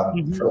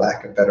 for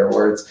lack of better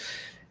words.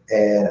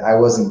 And I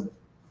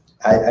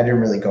didn't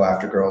really go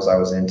after girls I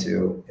was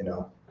into, you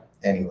know,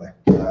 anyway.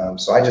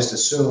 So I just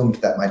assumed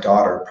that my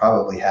daughter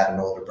probably had an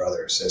older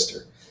brother or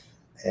sister.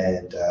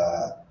 And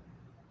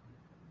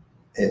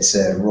it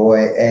said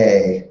Roy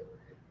A.,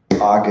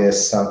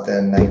 August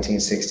something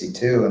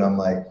 1962, and I'm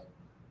like,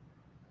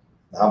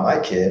 not my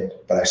kid.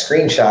 But I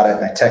screenshot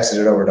it and I texted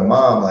it over to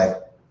mom, like,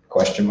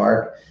 question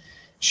mark.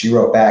 She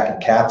wrote back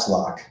in caps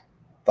lock,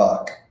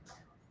 fuck,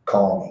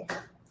 call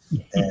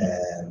me.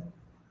 And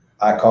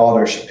I called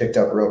her. She picked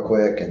up real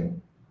quick and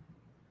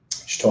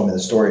she told me the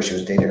story. She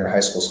was dating her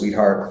high school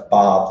sweetheart,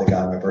 Bob, the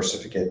guy on my birth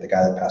certificate, the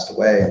guy that passed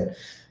away,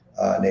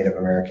 and Native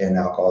American,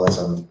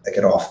 alcoholism, like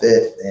it all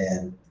fit.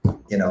 And,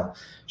 you know,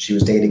 she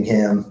was dating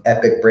him,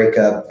 epic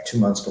breakup 2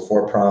 months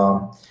before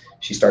prom.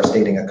 She starts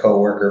dating a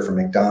coworker from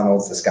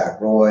McDonald's, this guy,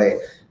 Roy.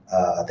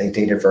 They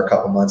dated for a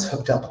couple months,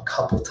 hooked up a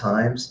couple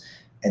times,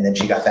 and then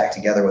she got back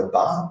together with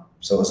Bob.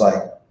 So it was like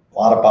a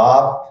lot of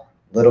Bob,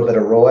 a little bit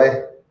of Roy,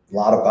 a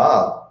lot of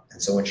Bob.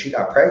 And so when she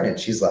got pregnant,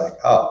 she's like,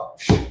 oh,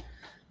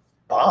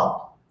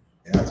 Bob,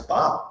 you know, it's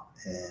Bob.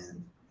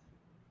 And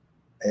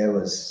it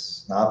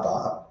was not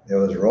Bob, it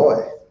was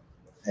Roy.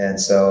 And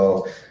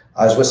so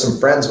I was with some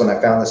friends when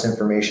I found this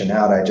information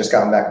out. I had just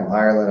gotten back from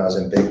Ireland. I was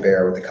in Big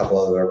Bear with a couple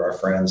of our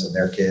friends and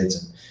their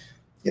kids. And,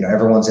 you know,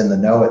 everyone's in the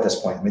know at this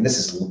point. I mean, this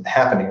is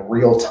happening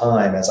real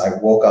time as I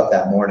woke up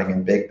that morning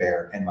in Big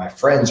Bear. And my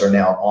friends are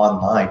now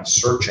online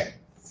searching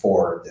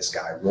for this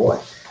guy, Roy.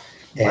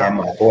 And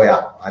my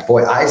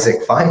boy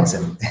Isaac finds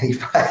him, and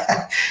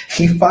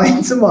he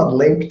finds him on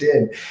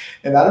LinkedIn.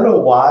 And I don't know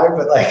why,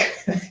 but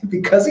like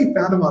because he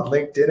found him on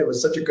LinkedIn, it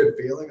was such a good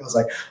feeling. I was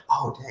like,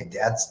 oh dang,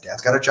 dad's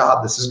got a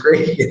job. This is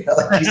great. You know,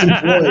 like he's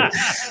employed.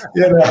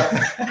 You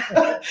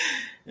know.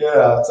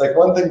 Yeah, it's like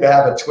one thing to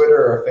have a Twitter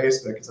or a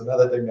Facebook. It's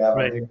another thing to have a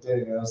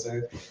LinkedIn, you know.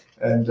 So,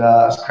 and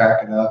I was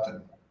cracking up,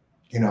 and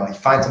you know, he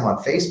finds him on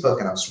Facebook,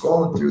 and I'm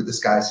scrolling through this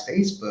guy's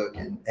Facebook,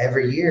 and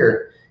every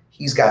year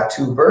he's got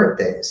 2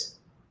 birthdays,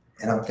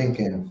 and I'm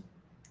thinking,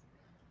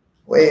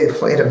 wait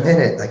a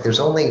minute, like there's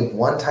only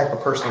one type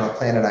of person on the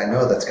planet I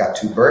know that's got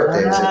 2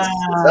 birthdays. It's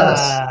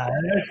us.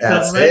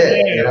 That's right it.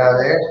 There. You know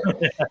what I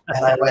mean?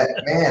 And I went,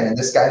 man, and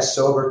this guy's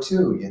sober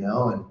too, you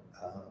know, and.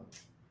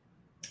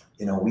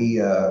 You know,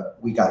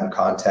 we got in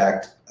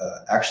contact,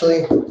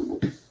 actually,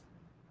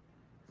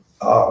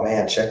 oh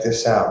man, check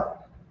this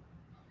out.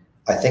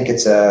 I think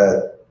it's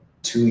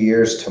 2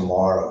 years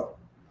tomorrow.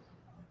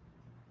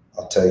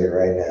 I'll tell you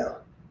right now.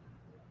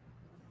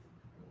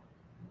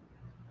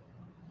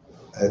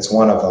 It's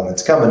one of them.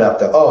 It's coming up.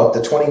 The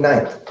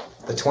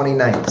 29th. The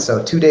 29th.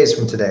 So 2 days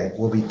from today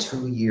will be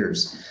 2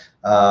 years,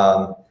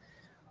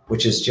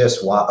 which is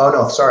just wow. Oh,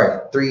 no, sorry,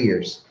 3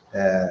 years.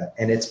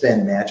 And it's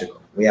been magical.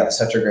 We have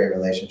such a great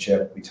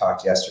relationship. We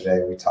talked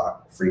yesterday. We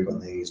talk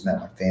frequently. He's met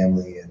my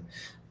family, and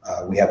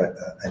we have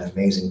an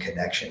amazing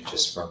connection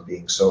just from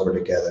being sober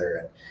together.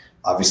 And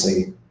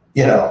obviously,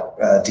 you know,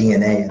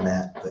 DNA in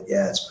that. But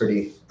yeah, it's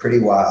pretty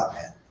wild,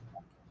 man.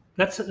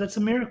 That's a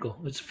miracle.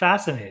 It's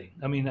fascinating.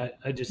 I mean,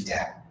 I just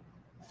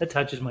that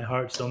touches my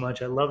heart so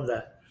much. I love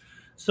that.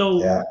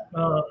 So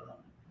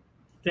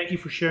thank you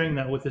for sharing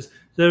that with us.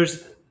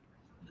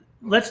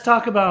 Let's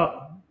talk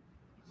about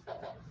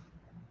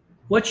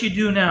what you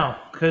do now,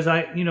 because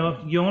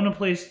you own a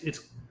place. It's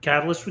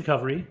Catalyst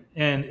Recovery,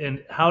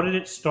 and how did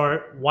it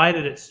start? Why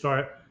did it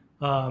start?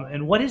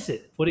 And what is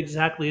it? What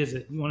exactly is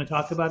it? You want to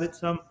talk about it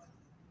some?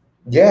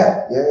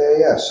 Yeah.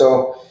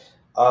 So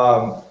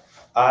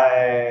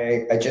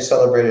I just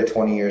celebrated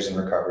 20 years in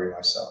recovery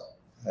myself.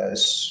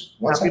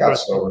 Once I got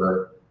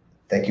sober,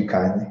 thank you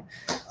kindly.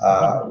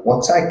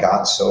 Once I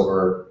got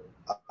sober,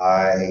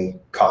 I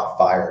caught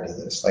fire to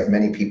this, like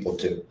many people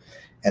do,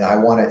 and I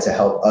wanted to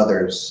help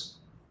others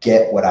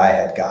get what I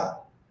had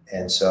got.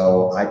 And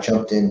so I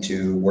jumped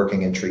into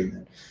working in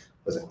treatment.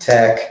 Was a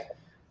tech.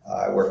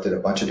 I worked at a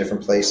bunch of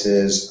different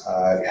places.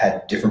 I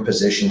had different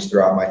positions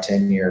throughout my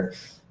tenure.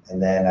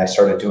 And then I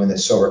started doing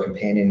this sober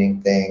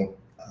companioning thing.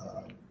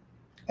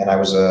 And I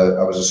was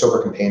a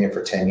sober companion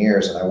for 10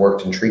 years, and I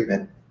worked in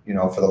treatment, you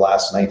know, for the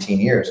last 19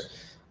 years.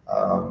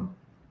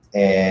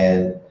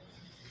 And,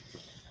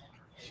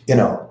 you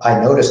know, I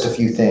noticed a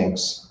few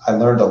things. I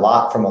learned a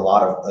lot from a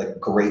lot of like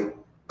great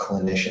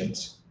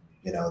clinicians.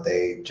 You know,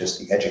 the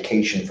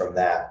education from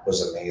that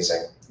was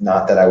amazing.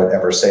 Not that I would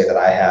ever say that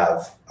I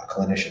have a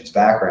clinician's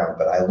background,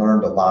 but I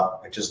learned a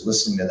lot by just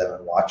listening to them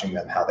and watching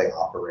them, how they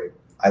operate.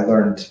 I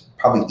learned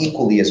probably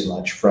equally as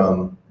much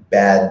from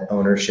bad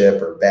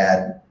ownership or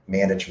bad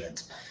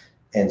management.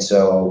 And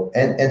so,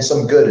 and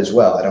some good as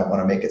well. I don't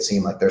want to make it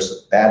seem like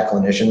there's bad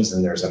clinicians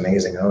and there's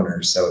amazing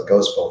owners. So it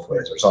goes both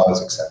ways. There's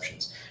always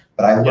exceptions.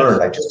 But I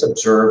learned, I just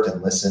observed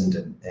and listened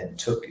and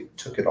took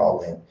it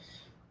all in.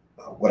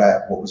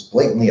 What was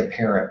blatantly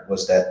apparent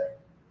was that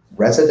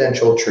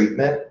residential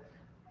treatment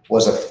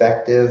was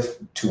effective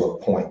to a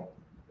point.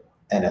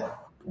 And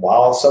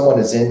while someone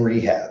is in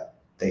rehab,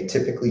 they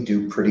typically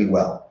do pretty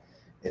well.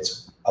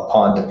 It's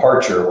upon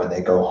departure, when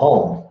they go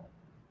home,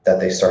 that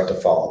they start to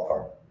fall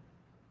apart.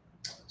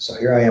 So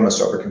here I am, a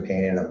sober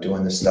companion. I'm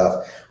doing this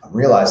stuff. I'm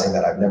realizing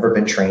that I've never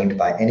been trained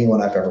by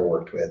anyone I've ever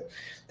worked with.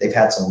 They've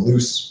had some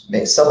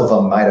some of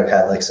them might have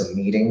had like some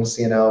meetings,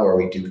 you know, where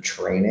we do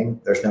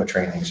training. There's no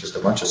training. It's just a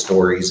bunch of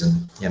stories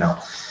and, you know,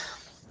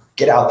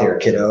 get out there,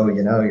 kiddo,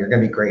 you know, you're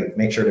going to be great.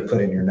 Make sure to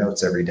put in your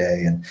notes every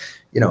day. And,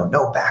 you know,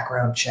 no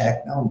background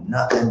check, no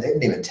nothing. They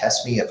didn't even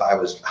test me if I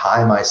was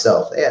high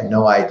myself. They had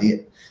no idea.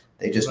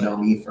 They just know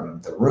me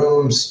from the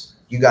rooms.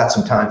 You got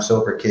some time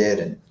sober, kid,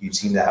 and you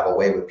seem to have a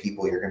way with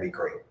people. You're going to be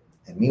great.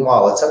 And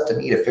meanwhile, it's up to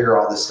me to figure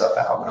all this stuff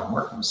out when I'm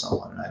working with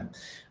someone.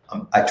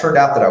 And I turned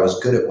out that I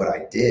was good at what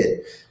I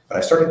did, but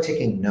I started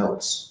taking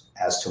notes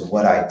as to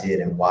what I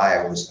did and why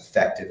I was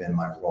effective in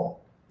my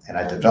role. And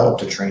I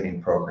developed a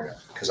training program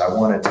because I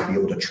wanted to be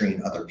able to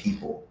train other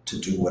people to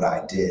do what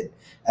I did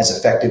as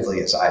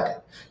effectively as I did,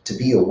 to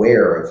be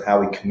aware of how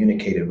we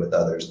communicated with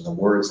others and the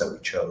words that we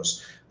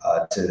chose,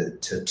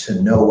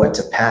 to know what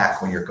to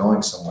pack when you're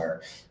going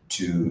somewhere,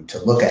 to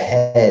look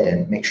ahead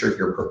and make sure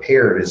you're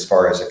prepared. As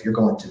far as if you're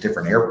going to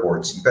different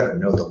airports, you better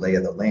know the lay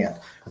of the land.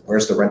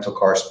 Where's the rental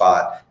car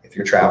spot? If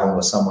you're traveling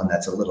with someone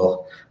that's a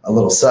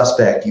little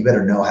suspect, you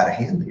better know how to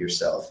handle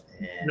yourself.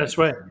 And, that's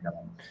right.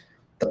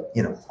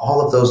 You know,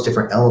 all of those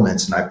different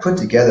elements. And I put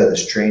together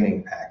this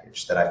training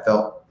package that I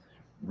felt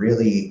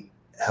really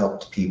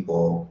helped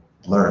people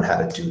learn how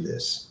to do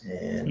this.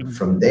 And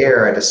from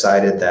there, I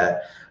decided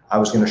that I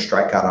was going to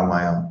strike out on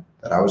my own,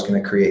 that I was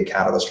going to create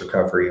Catalyst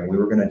Recovery, and we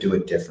were going to do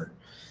it different.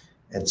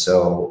 And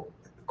so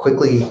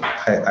quickly,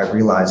 I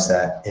realized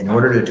that in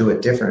order to do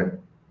it different,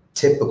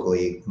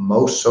 typically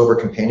most sober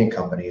companion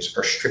companies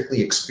are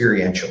strictly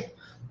experiential.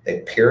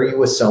 They pair you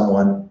with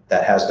someone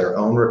that has their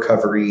own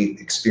recovery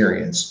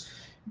experience,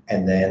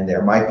 and then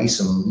there might be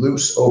some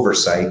loose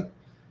oversight,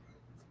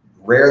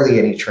 rarely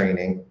any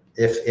training,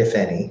 if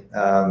any,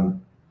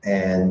 and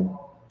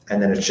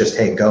then it's just,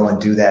 hey, go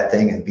and do that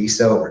thing and be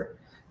sober.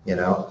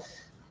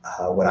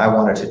 What I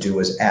wanted to do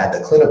was add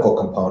the clinical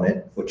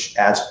component, which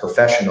adds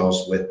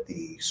professionals with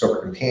the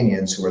sober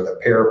companions who are the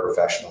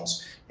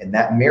paraprofessionals. And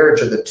that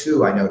marriage of the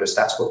two, I noticed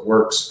that's what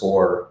works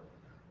for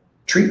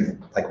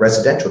treatment, like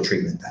residential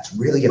treatment. That's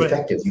really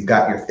effective. You've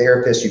got your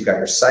therapist, you've got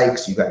your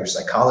psychs, you've got your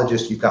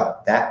psychologist, you've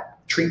got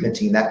that treatment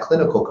team, that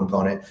clinical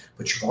component,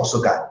 but you've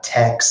also got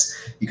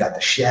techs, you got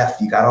the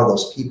chef, you got all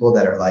those people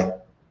that are like,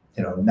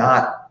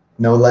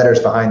 no letters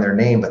behind their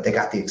name, but they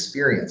got the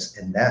experience.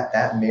 And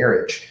that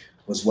marriage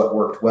was what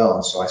worked well.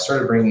 And so I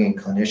started bringing in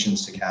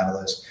clinicians to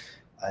Catalyst.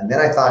 And then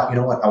I thought, you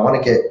know what, I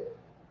want to get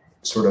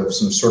some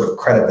sort of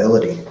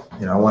credibility.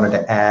 I wanted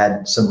to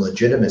add some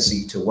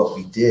legitimacy to what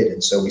we did.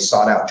 And so we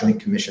sought out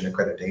Joint Commission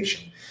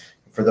accreditation.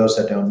 For those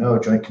that don't know,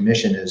 Joint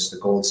Commission is the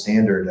gold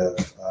standard of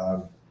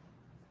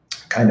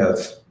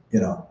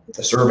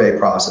the survey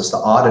process, the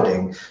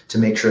auditing, to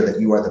make sure that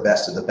you are the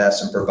best of the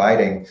best in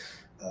providing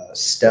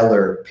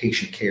stellar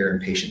patient care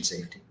and patient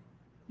safety.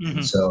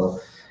 Mm-hmm. So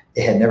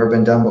it had never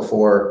been done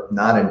before.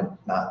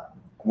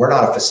 We're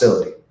not a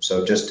facility.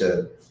 So just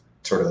to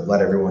sort of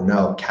let everyone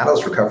know,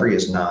 Catalyst Recovery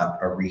is not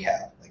a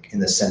rehab, like in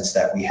the sense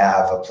that we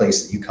have a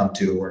place that you come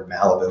to. We're in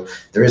Malibu.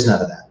 There is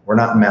none of that. We're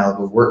not in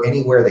Malibu. We're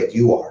anywhere that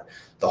you are.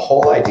 The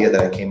whole idea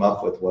that I came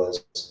up with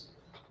was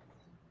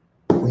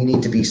we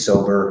need to be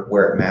sober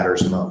where it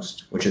matters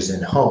most, which is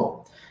in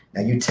home.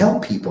 Now you tell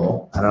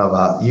people, I don't know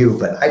about you,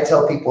 but I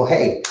tell people,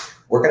 hey,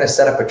 we're going to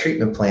set up a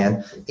treatment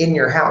plan in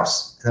your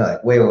house. And they're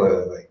like,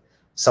 wait.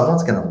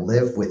 Someone's going to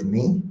live with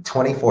me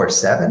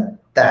 24/7?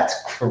 That's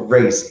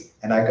crazy.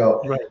 And I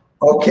go, right.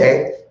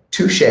 Okay,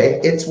 touche.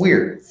 It's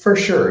weird. For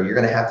sure, you're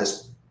going to have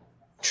this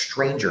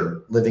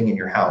stranger living in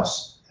your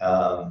house.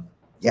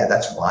 Yeah,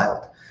 that's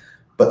wild.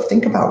 But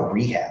think about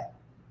rehab.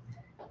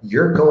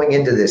 You're going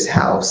into this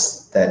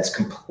house that's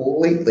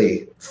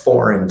completely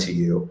foreign to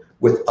you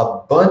with a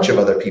bunch of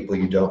other people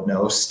you don't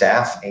know,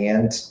 staff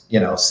and,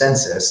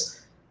 census,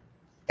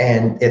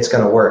 and it's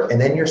going to work.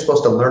 And then you're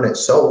supposed to learn it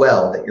so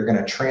well that you're going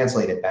to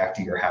translate it back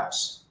to your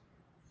house.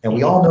 And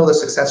we all know the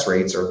success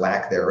rates or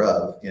lack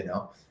thereof,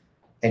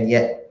 and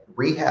yet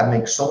rehab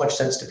makes so much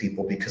sense to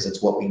people because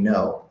it's what we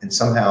know. And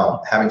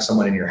somehow having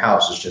someone in your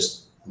house is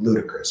just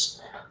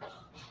ludicrous.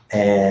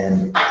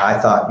 And I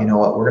thought, you know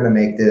what, we're going to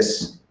make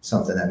this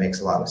something that makes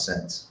a lot of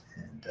sense.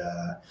 And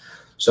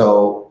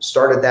so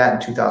started that in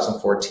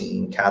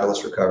 2014.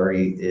 Catalyst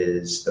Recovery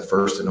is the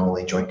first and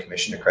only Joint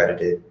Commission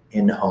accredited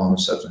in-home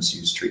substance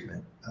use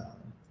treatment.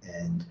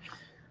 And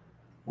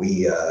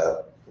we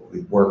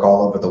work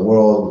all over the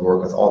world. We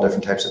work with all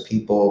different types of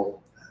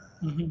people,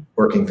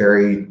 working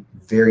very,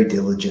 very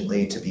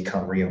diligently to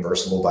become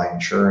reimbursable by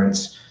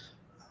insurance.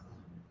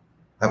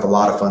 Have a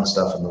lot of fun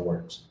stuff in the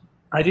works.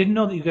 I didn't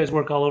know that you guys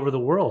work all over the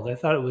world. I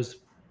thought it was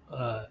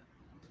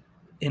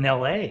in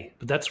LA,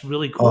 but that's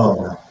really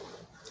cool.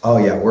 Oh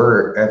yeah,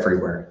 we're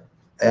everywhere.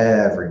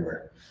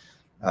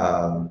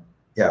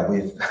 Yeah,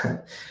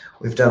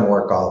 we've done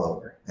work all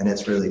over, and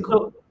it's really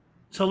cool.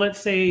 So let's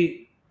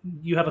say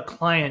you have a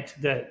client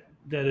that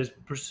is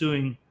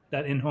pursuing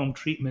that in-home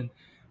treatment,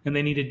 and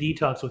they need a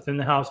detox within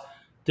the house.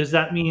 Does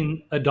that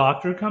mean a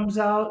doctor comes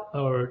out,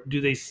 or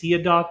do they see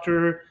a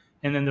doctor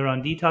and then they're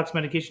on detox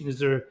medication? Is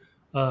there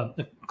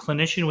a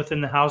clinician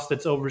within the house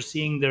that's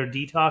overseeing their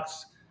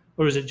detox,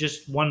 or is it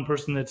just one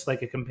person that's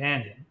like a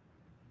companion?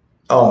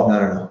 Oh,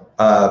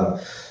 no.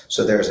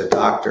 So there's a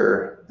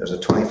doctor, there's a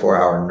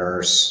 24-hour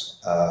nurse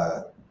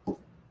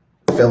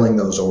filling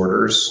those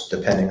orders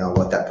depending on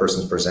what that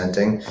person's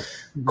presenting,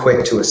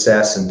 quick to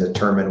assess and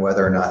determine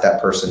whether or not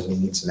that person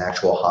needs an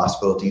actual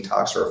hospital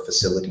detox or a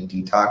facility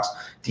detox.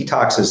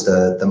 Detox is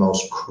the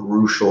most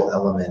crucial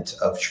element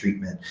of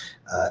treatment.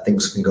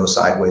 Things can go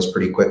sideways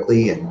pretty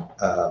quickly, and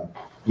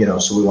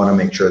so we want to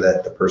make sure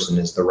that the person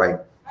is the right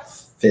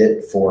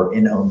fit for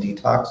in-home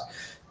detox.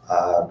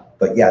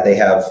 But yeah, they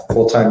have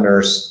full-time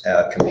nurse,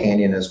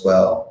 companion as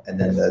well, and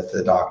then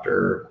the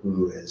doctor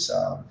who is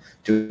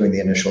doing the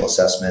initial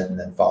assessment and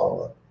then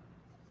follow-up.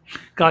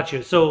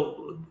 Gotcha.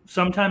 So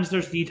sometimes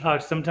there's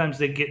detox, sometimes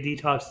they get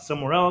detoxed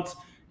somewhere else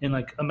in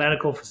like a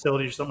medical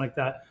facility or something like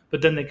that,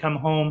 but then they come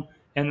home,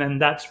 and then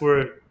that's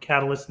where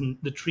Catalyst and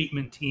the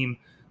treatment team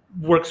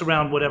works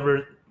around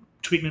whatever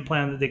treatment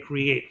plan that they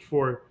create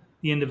for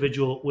the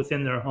individual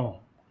within their home,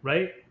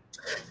 right?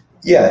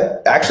 Yeah,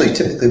 actually,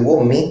 typically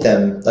we'll meet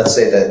them. Let's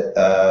say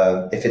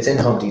that if it's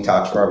in-home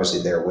detox, we're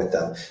obviously there with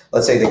them.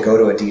 Let's say they go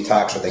to a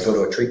detox or they go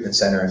to a treatment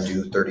center and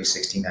do 30,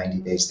 60,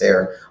 90 days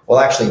there. We'll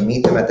actually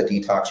meet them at the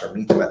detox or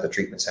meet them at the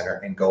treatment center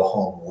and go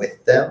home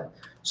with them.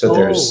 So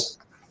there's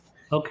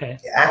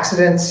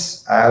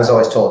accidents. I was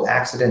always told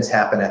accidents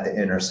happen at the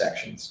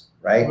intersections,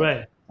 right?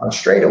 Right. On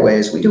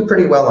straightaways, we do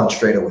pretty well on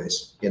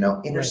straightaways.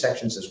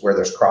 Intersections is where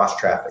there's cross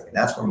traffic, and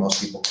that's where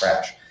most people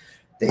crash.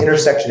 The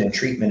intersection in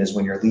treatment is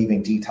when you're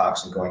leaving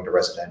detox and going to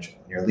residential.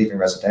 When you're leaving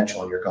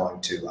residential and you're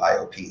going to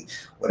IOP,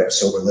 whatever,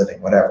 sober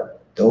living, whatever.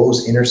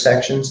 Those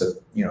intersections of,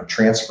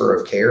 transfer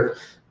of care,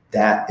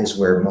 that is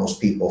where most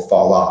people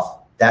fall off.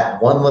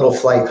 That one little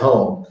flight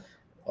home,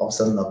 all of a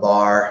sudden the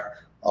bar,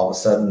 all of a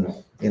sudden,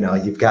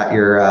 you've got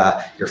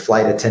your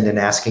flight attendant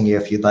asking you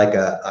if you'd like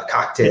a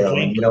cocktail,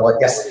 and you know what?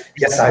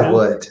 Yes, I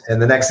would. And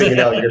the next thing you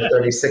know, your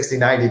 30, 60,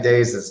 90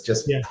 days is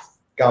just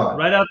gone.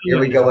 Right out the Here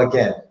we window. go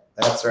again.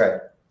 That's right.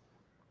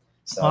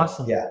 So,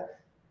 Awesome.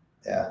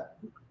 Yeah.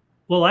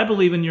 Well, I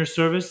believe in your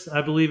service.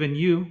 I believe in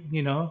you.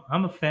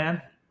 I'm a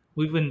fan.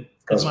 We've been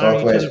Goes admiring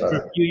both each ways, other for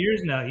brother. a few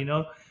years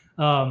now.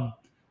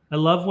 I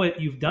love what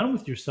you've done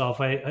with yourself.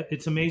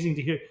 It's amazing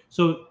to hear.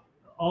 So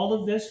all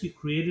of this, you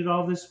created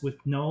all this with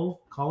no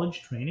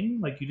college training?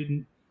 Like you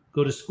didn't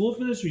go to school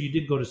for this, or you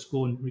did go to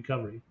school in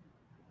recovery?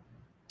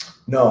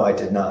 No, I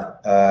did not.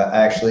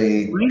 I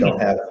actually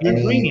don't have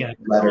any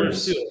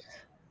letters.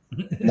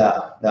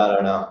 No.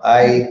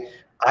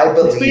 I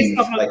believe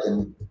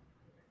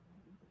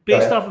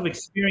based off of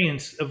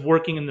experience of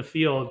working in the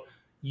field,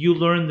 you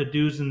learn the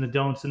do's and the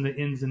don'ts and the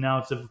ins and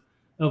outs of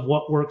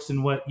what works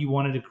and what you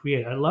wanted to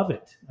create. I love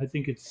it. I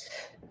think it's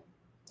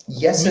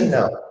yes amazing.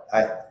 And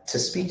no. To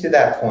speak to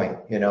that point,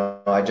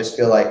 I just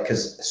feel like,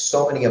 because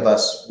so many of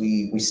us,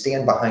 we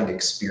stand behind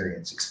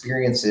experience.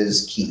 Experience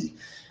is key.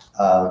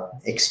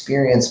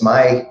 Experience,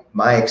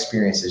 my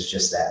experience is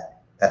just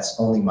that. That's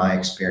only my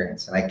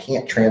experience, and I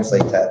can't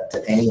translate that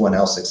to anyone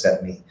else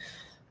except me.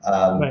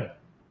 Right.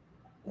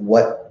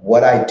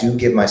 What I do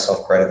give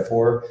myself credit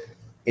for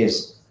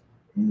is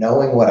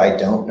knowing what I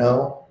don't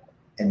know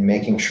and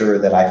making sure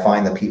that I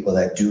find the people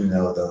that do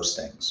know those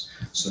things,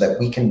 so that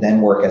we can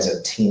then work as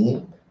a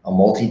team, a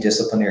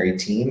multidisciplinary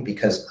team,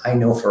 because I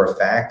know for a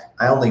fact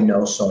I only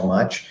know so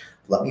much.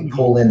 Let me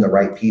pull in the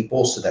right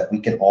people so that we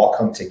can all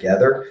come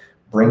together,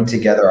 bring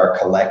together our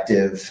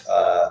collective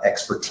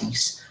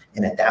expertise,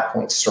 and at that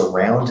point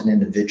surround an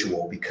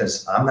individual,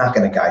 because I'm not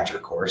going to guide your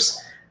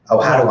course. Oh,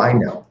 how do I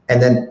know?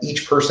 And then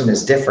each person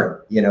is different.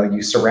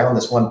 You surround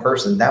this one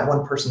person, that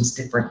one person's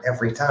different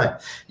every time.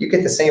 You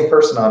get the same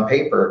person on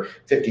paper,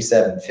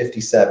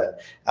 57,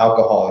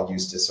 alcohol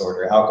use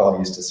disorder,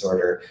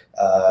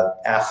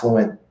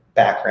 affluent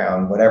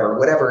background,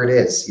 whatever it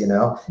is,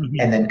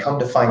 and then come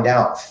to find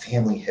out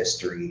family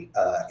history,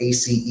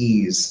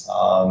 ACEs,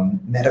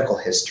 medical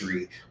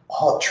history,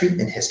 all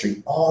treatment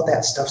history, all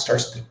that stuff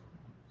starts to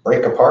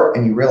break apart,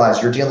 and you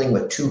realize you're dealing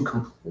with two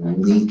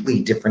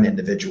completely different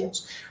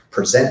individuals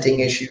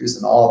presenting issues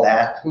and all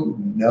that. Who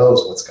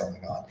knows what's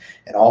going on?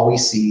 And all we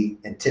see,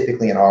 and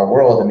typically in our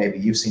world, and maybe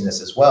you've seen this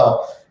as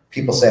well,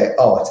 people say,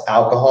 oh, it's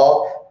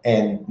alcohol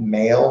and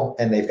male,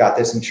 and they've got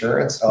this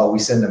insurance. Oh, we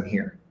send them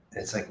here.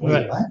 And it's like,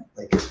 wait, what?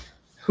 Like,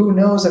 who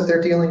knows if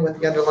they're dealing with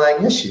the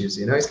underlying issues?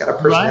 He's got a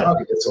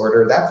personality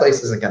disorder. That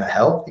place isn't going to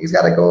help. He's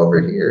got to go over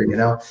here,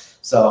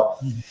 So,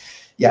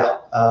 yeah,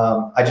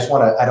 I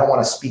don't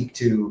want to speak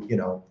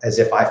to, as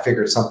if I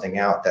figured something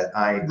out that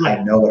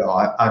I know it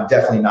all. I'm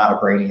definitely not a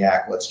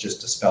brainiac. Let's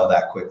just dispel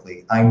that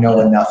quickly. I know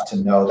enough to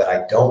know that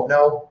I don't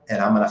know,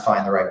 and I'm going to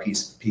find the right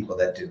people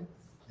that do.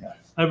 Yeah.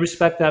 I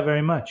respect that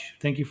very much.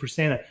 Thank you for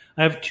saying that.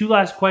 I have two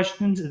last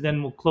questions, and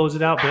then we'll close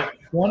it out. But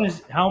one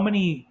is, how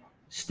many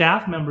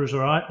staff members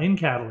are in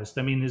Catalyst?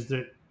 I mean, is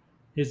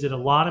it a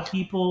lot of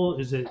people?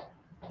 Does it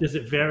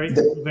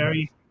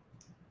vary?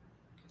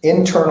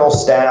 Internal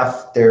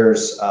staff,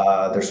 there's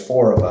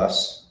 4 of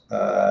us.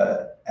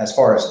 As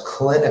far as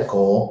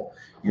clinical,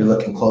 you're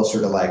looking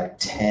closer to like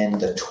 10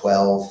 to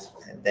 12.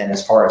 And then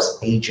as far as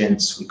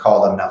agents, we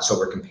call them not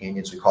sober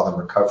companions, we call them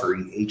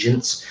recovery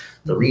agents.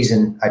 The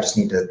reason, I just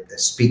need to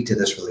speak to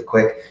this really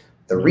quick.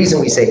 The reason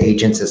we say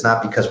agents is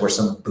not because we're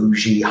some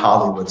bougie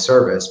Hollywood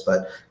service,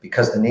 but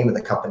because the name of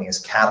the company is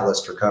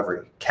Catalyst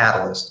Recovery.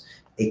 Catalyst.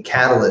 A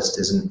catalyst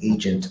is an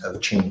agent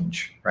of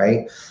change,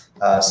 right?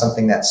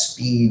 Something that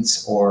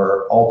speeds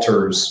or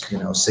alters,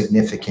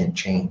 significant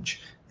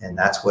change. And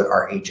that's what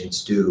our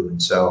agents do.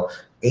 And so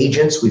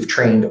agents, we've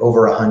trained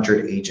over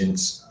 100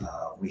 agents.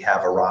 We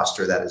have a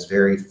roster that is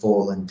very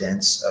full and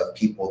dense of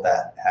people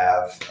that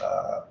have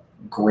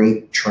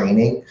great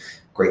training,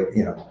 great,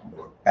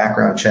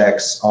 background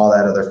checks, all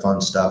that other fun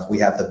stuff. We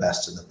have the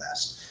best of the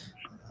best.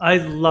 I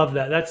love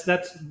that.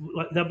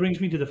 That brings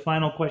me to the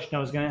final question I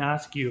was going to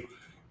ask you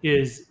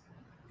is,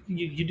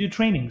 you do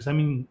trainings. I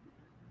mean,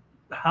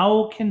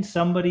 how can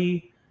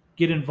somebody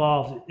get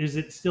involved? Is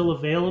it still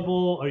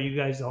available? Are you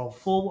guys all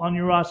full on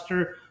your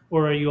roster,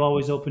 or are you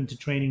always open to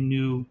training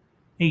new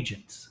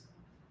agents?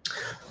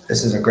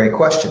 This is a great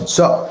question.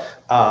 So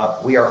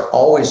we are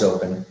always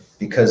open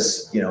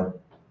because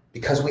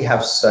we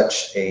have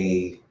such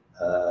a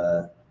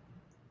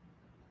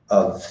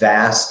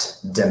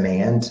vast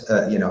demand,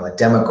 a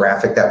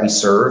demographic that we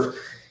serve.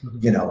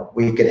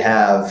 We could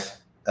have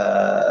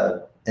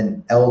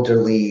an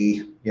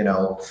elderly,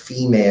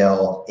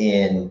 female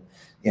in,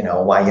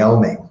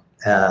 Wyoming.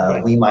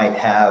 We might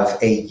have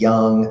a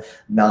young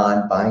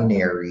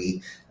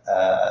non-binary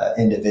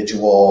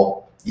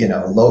individual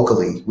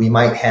locally. We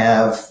might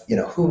have,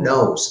 who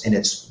knows? And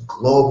it's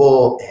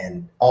global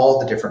and all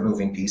the different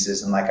moving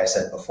pieces. And like I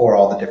said before,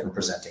 all the different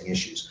presenting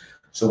issues.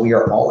 So we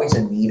are always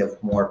in need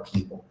of more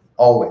people,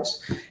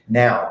 always.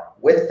 Now,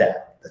 with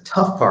that, the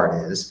tough part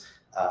is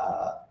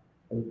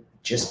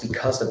just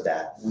because of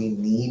that, we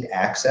need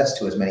access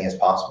to as many as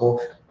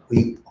possible.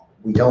 We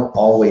don't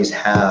always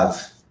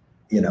have,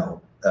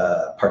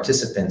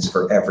 participants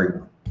for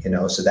everyone,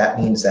 so that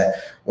means that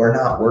we're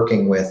not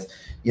working with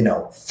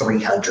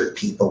 300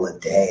 people a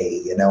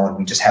day, and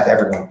we just have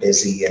everyone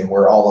busy and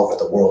we're all over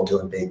the world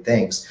doing big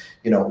things.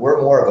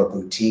 We're more of a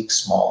boutique,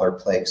 smaller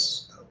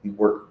place. We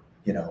work,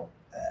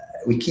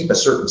 we keep a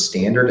certain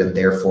standard and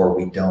therefore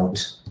we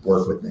don't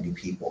work with many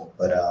people.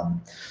 But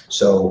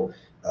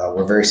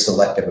we're very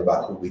selective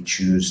about who we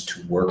choose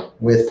to work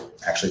with,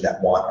 actually,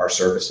 that want our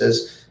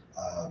services.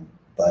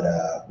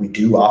 But we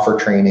do offer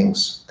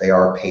trainings. They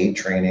are paid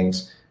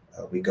trainings.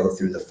 We go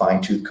through the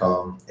fine-tooth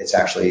comb. It's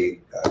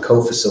actually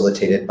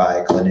co-facilitated by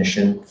a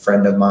clinician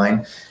friend of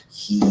mine.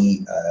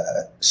 He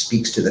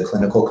speaks to the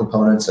clinical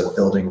components of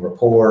building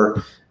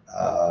rapport,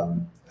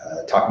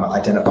 talking about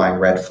identifying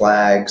red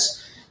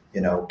flags,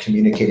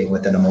 communicating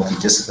within a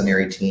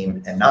multidisciplinary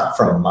team, and not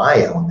from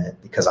my element,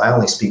 because I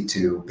only speak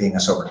to being a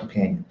sober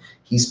companion.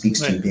 He speaks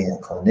to being a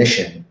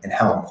clinician and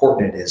how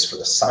important it is for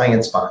the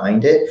science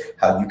behind it,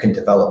 how you can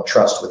develop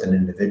trust with an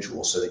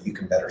individual so that you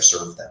can better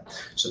serve them,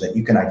 so that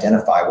you can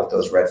identify what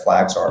those red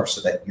flags are,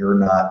 so that you're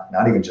not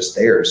even just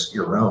theirs,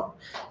 your own.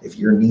 If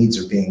your needs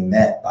are being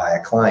met by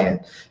a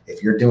client,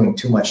 if you're doing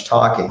too much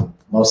talking,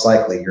 most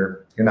likely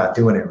you're not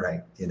doing it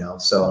right,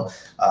 So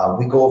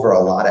we go over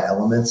a lot of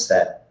elements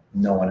that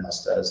no one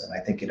else does, and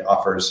I think it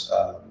offers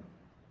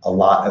a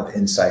lot of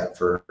insight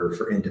for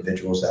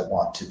individuals that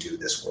want to do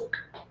this work.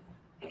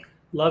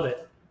 Love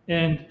it.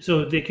 And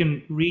so they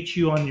can reach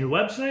you on your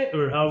website,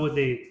 or how would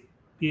they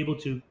be able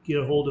to get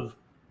a hold of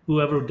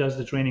whoever does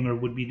the training or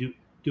would be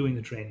doing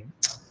the training?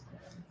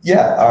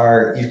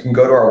 Yeah, you can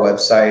go to our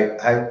website.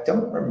 I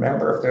don't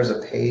remember if there's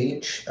a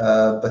page,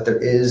 but there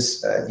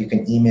is. You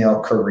can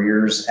email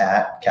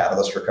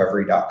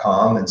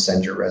careers@catalystrecovery.com and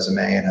send your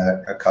resume and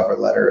a cover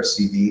letter, a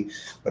CV,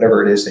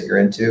 whatever it is that you're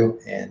into.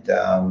 And,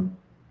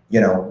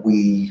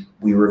 we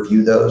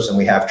review those, and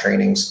we have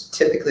trainings.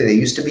 Typically, they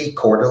used to be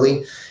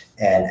quarterly.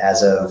 And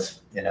as of,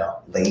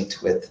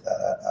 late with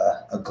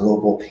a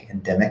global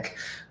pandemic,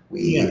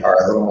 we are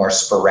a little more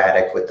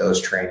sporadic with those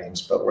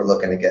trainings, but we're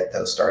looking to get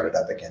those started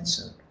up again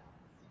soon.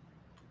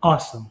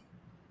 Awesome.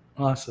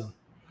 Well,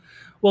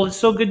 it's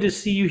so good to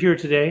see you here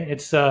today.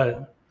 It's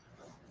good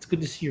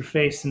to see your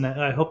face, and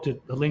I hope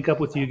to link up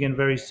with you again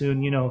very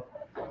soon.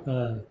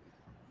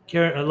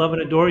 Karen, I love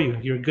and adore you.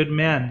 You're a good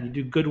man. You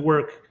do good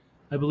work.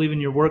 I believe in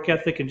your work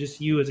ethic and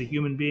just you as a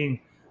human being.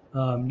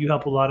 You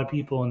help a lot of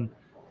people, and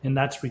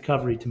that's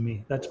recovery to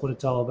me. That's what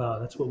it's all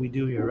about. That's what we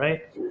do here,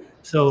 right?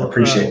 So I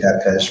appreciate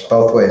that, Pish.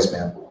 Both ways,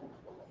 man.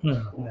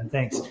 Man,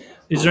 thanks.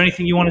 Is there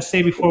anything you want to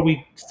say before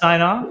we sign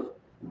off?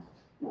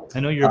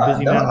 I know you're a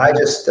busy man. I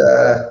just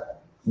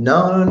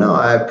no.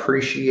 I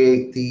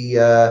appreciate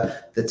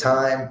the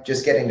time.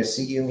 Just getting to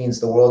see you means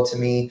the world to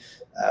me.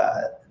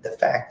 The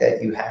fact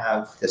that you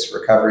have this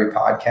recovery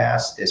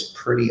podcast is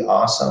pretty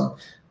awesome.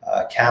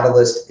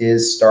 Catalyst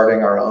is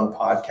starting our own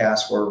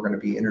podcast where we're going to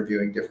be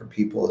interviewing different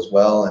people as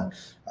well. And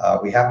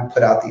we haven't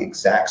put out the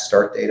exact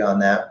start date on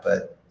that,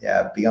 but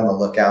yeah, be on the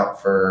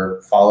lookout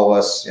follow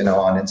us,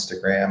 on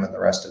Instagram and the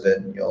rest of it.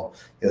 And you'll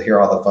hear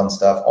all the fun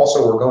stuff.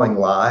 Also, we're going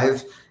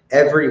live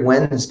every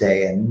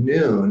Wednesday at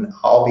noon.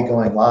 I'll be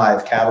going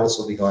live. Catalyst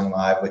will be going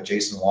live with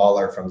Jason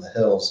Waller from the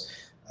Hills.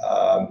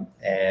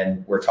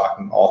 And we're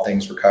talking all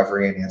things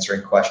recovery and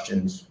answering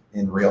questions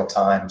in real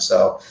time.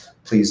 So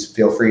please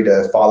feel free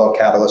to follow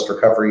Catalyst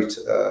Recovery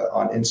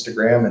on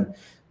Instagram, and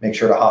make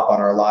sure to hop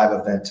on our live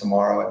event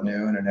tomorrow at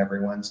noon and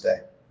every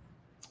Wednesday.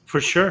 For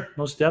sure.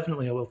 Most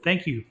definitely I will.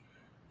 Thank you.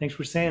 Thanks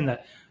for saying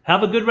that.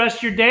 Have a good rest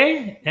of your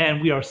day,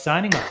 and we are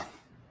signing off.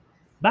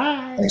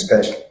 Bye. Thanks,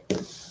 Pish.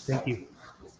 Thank you.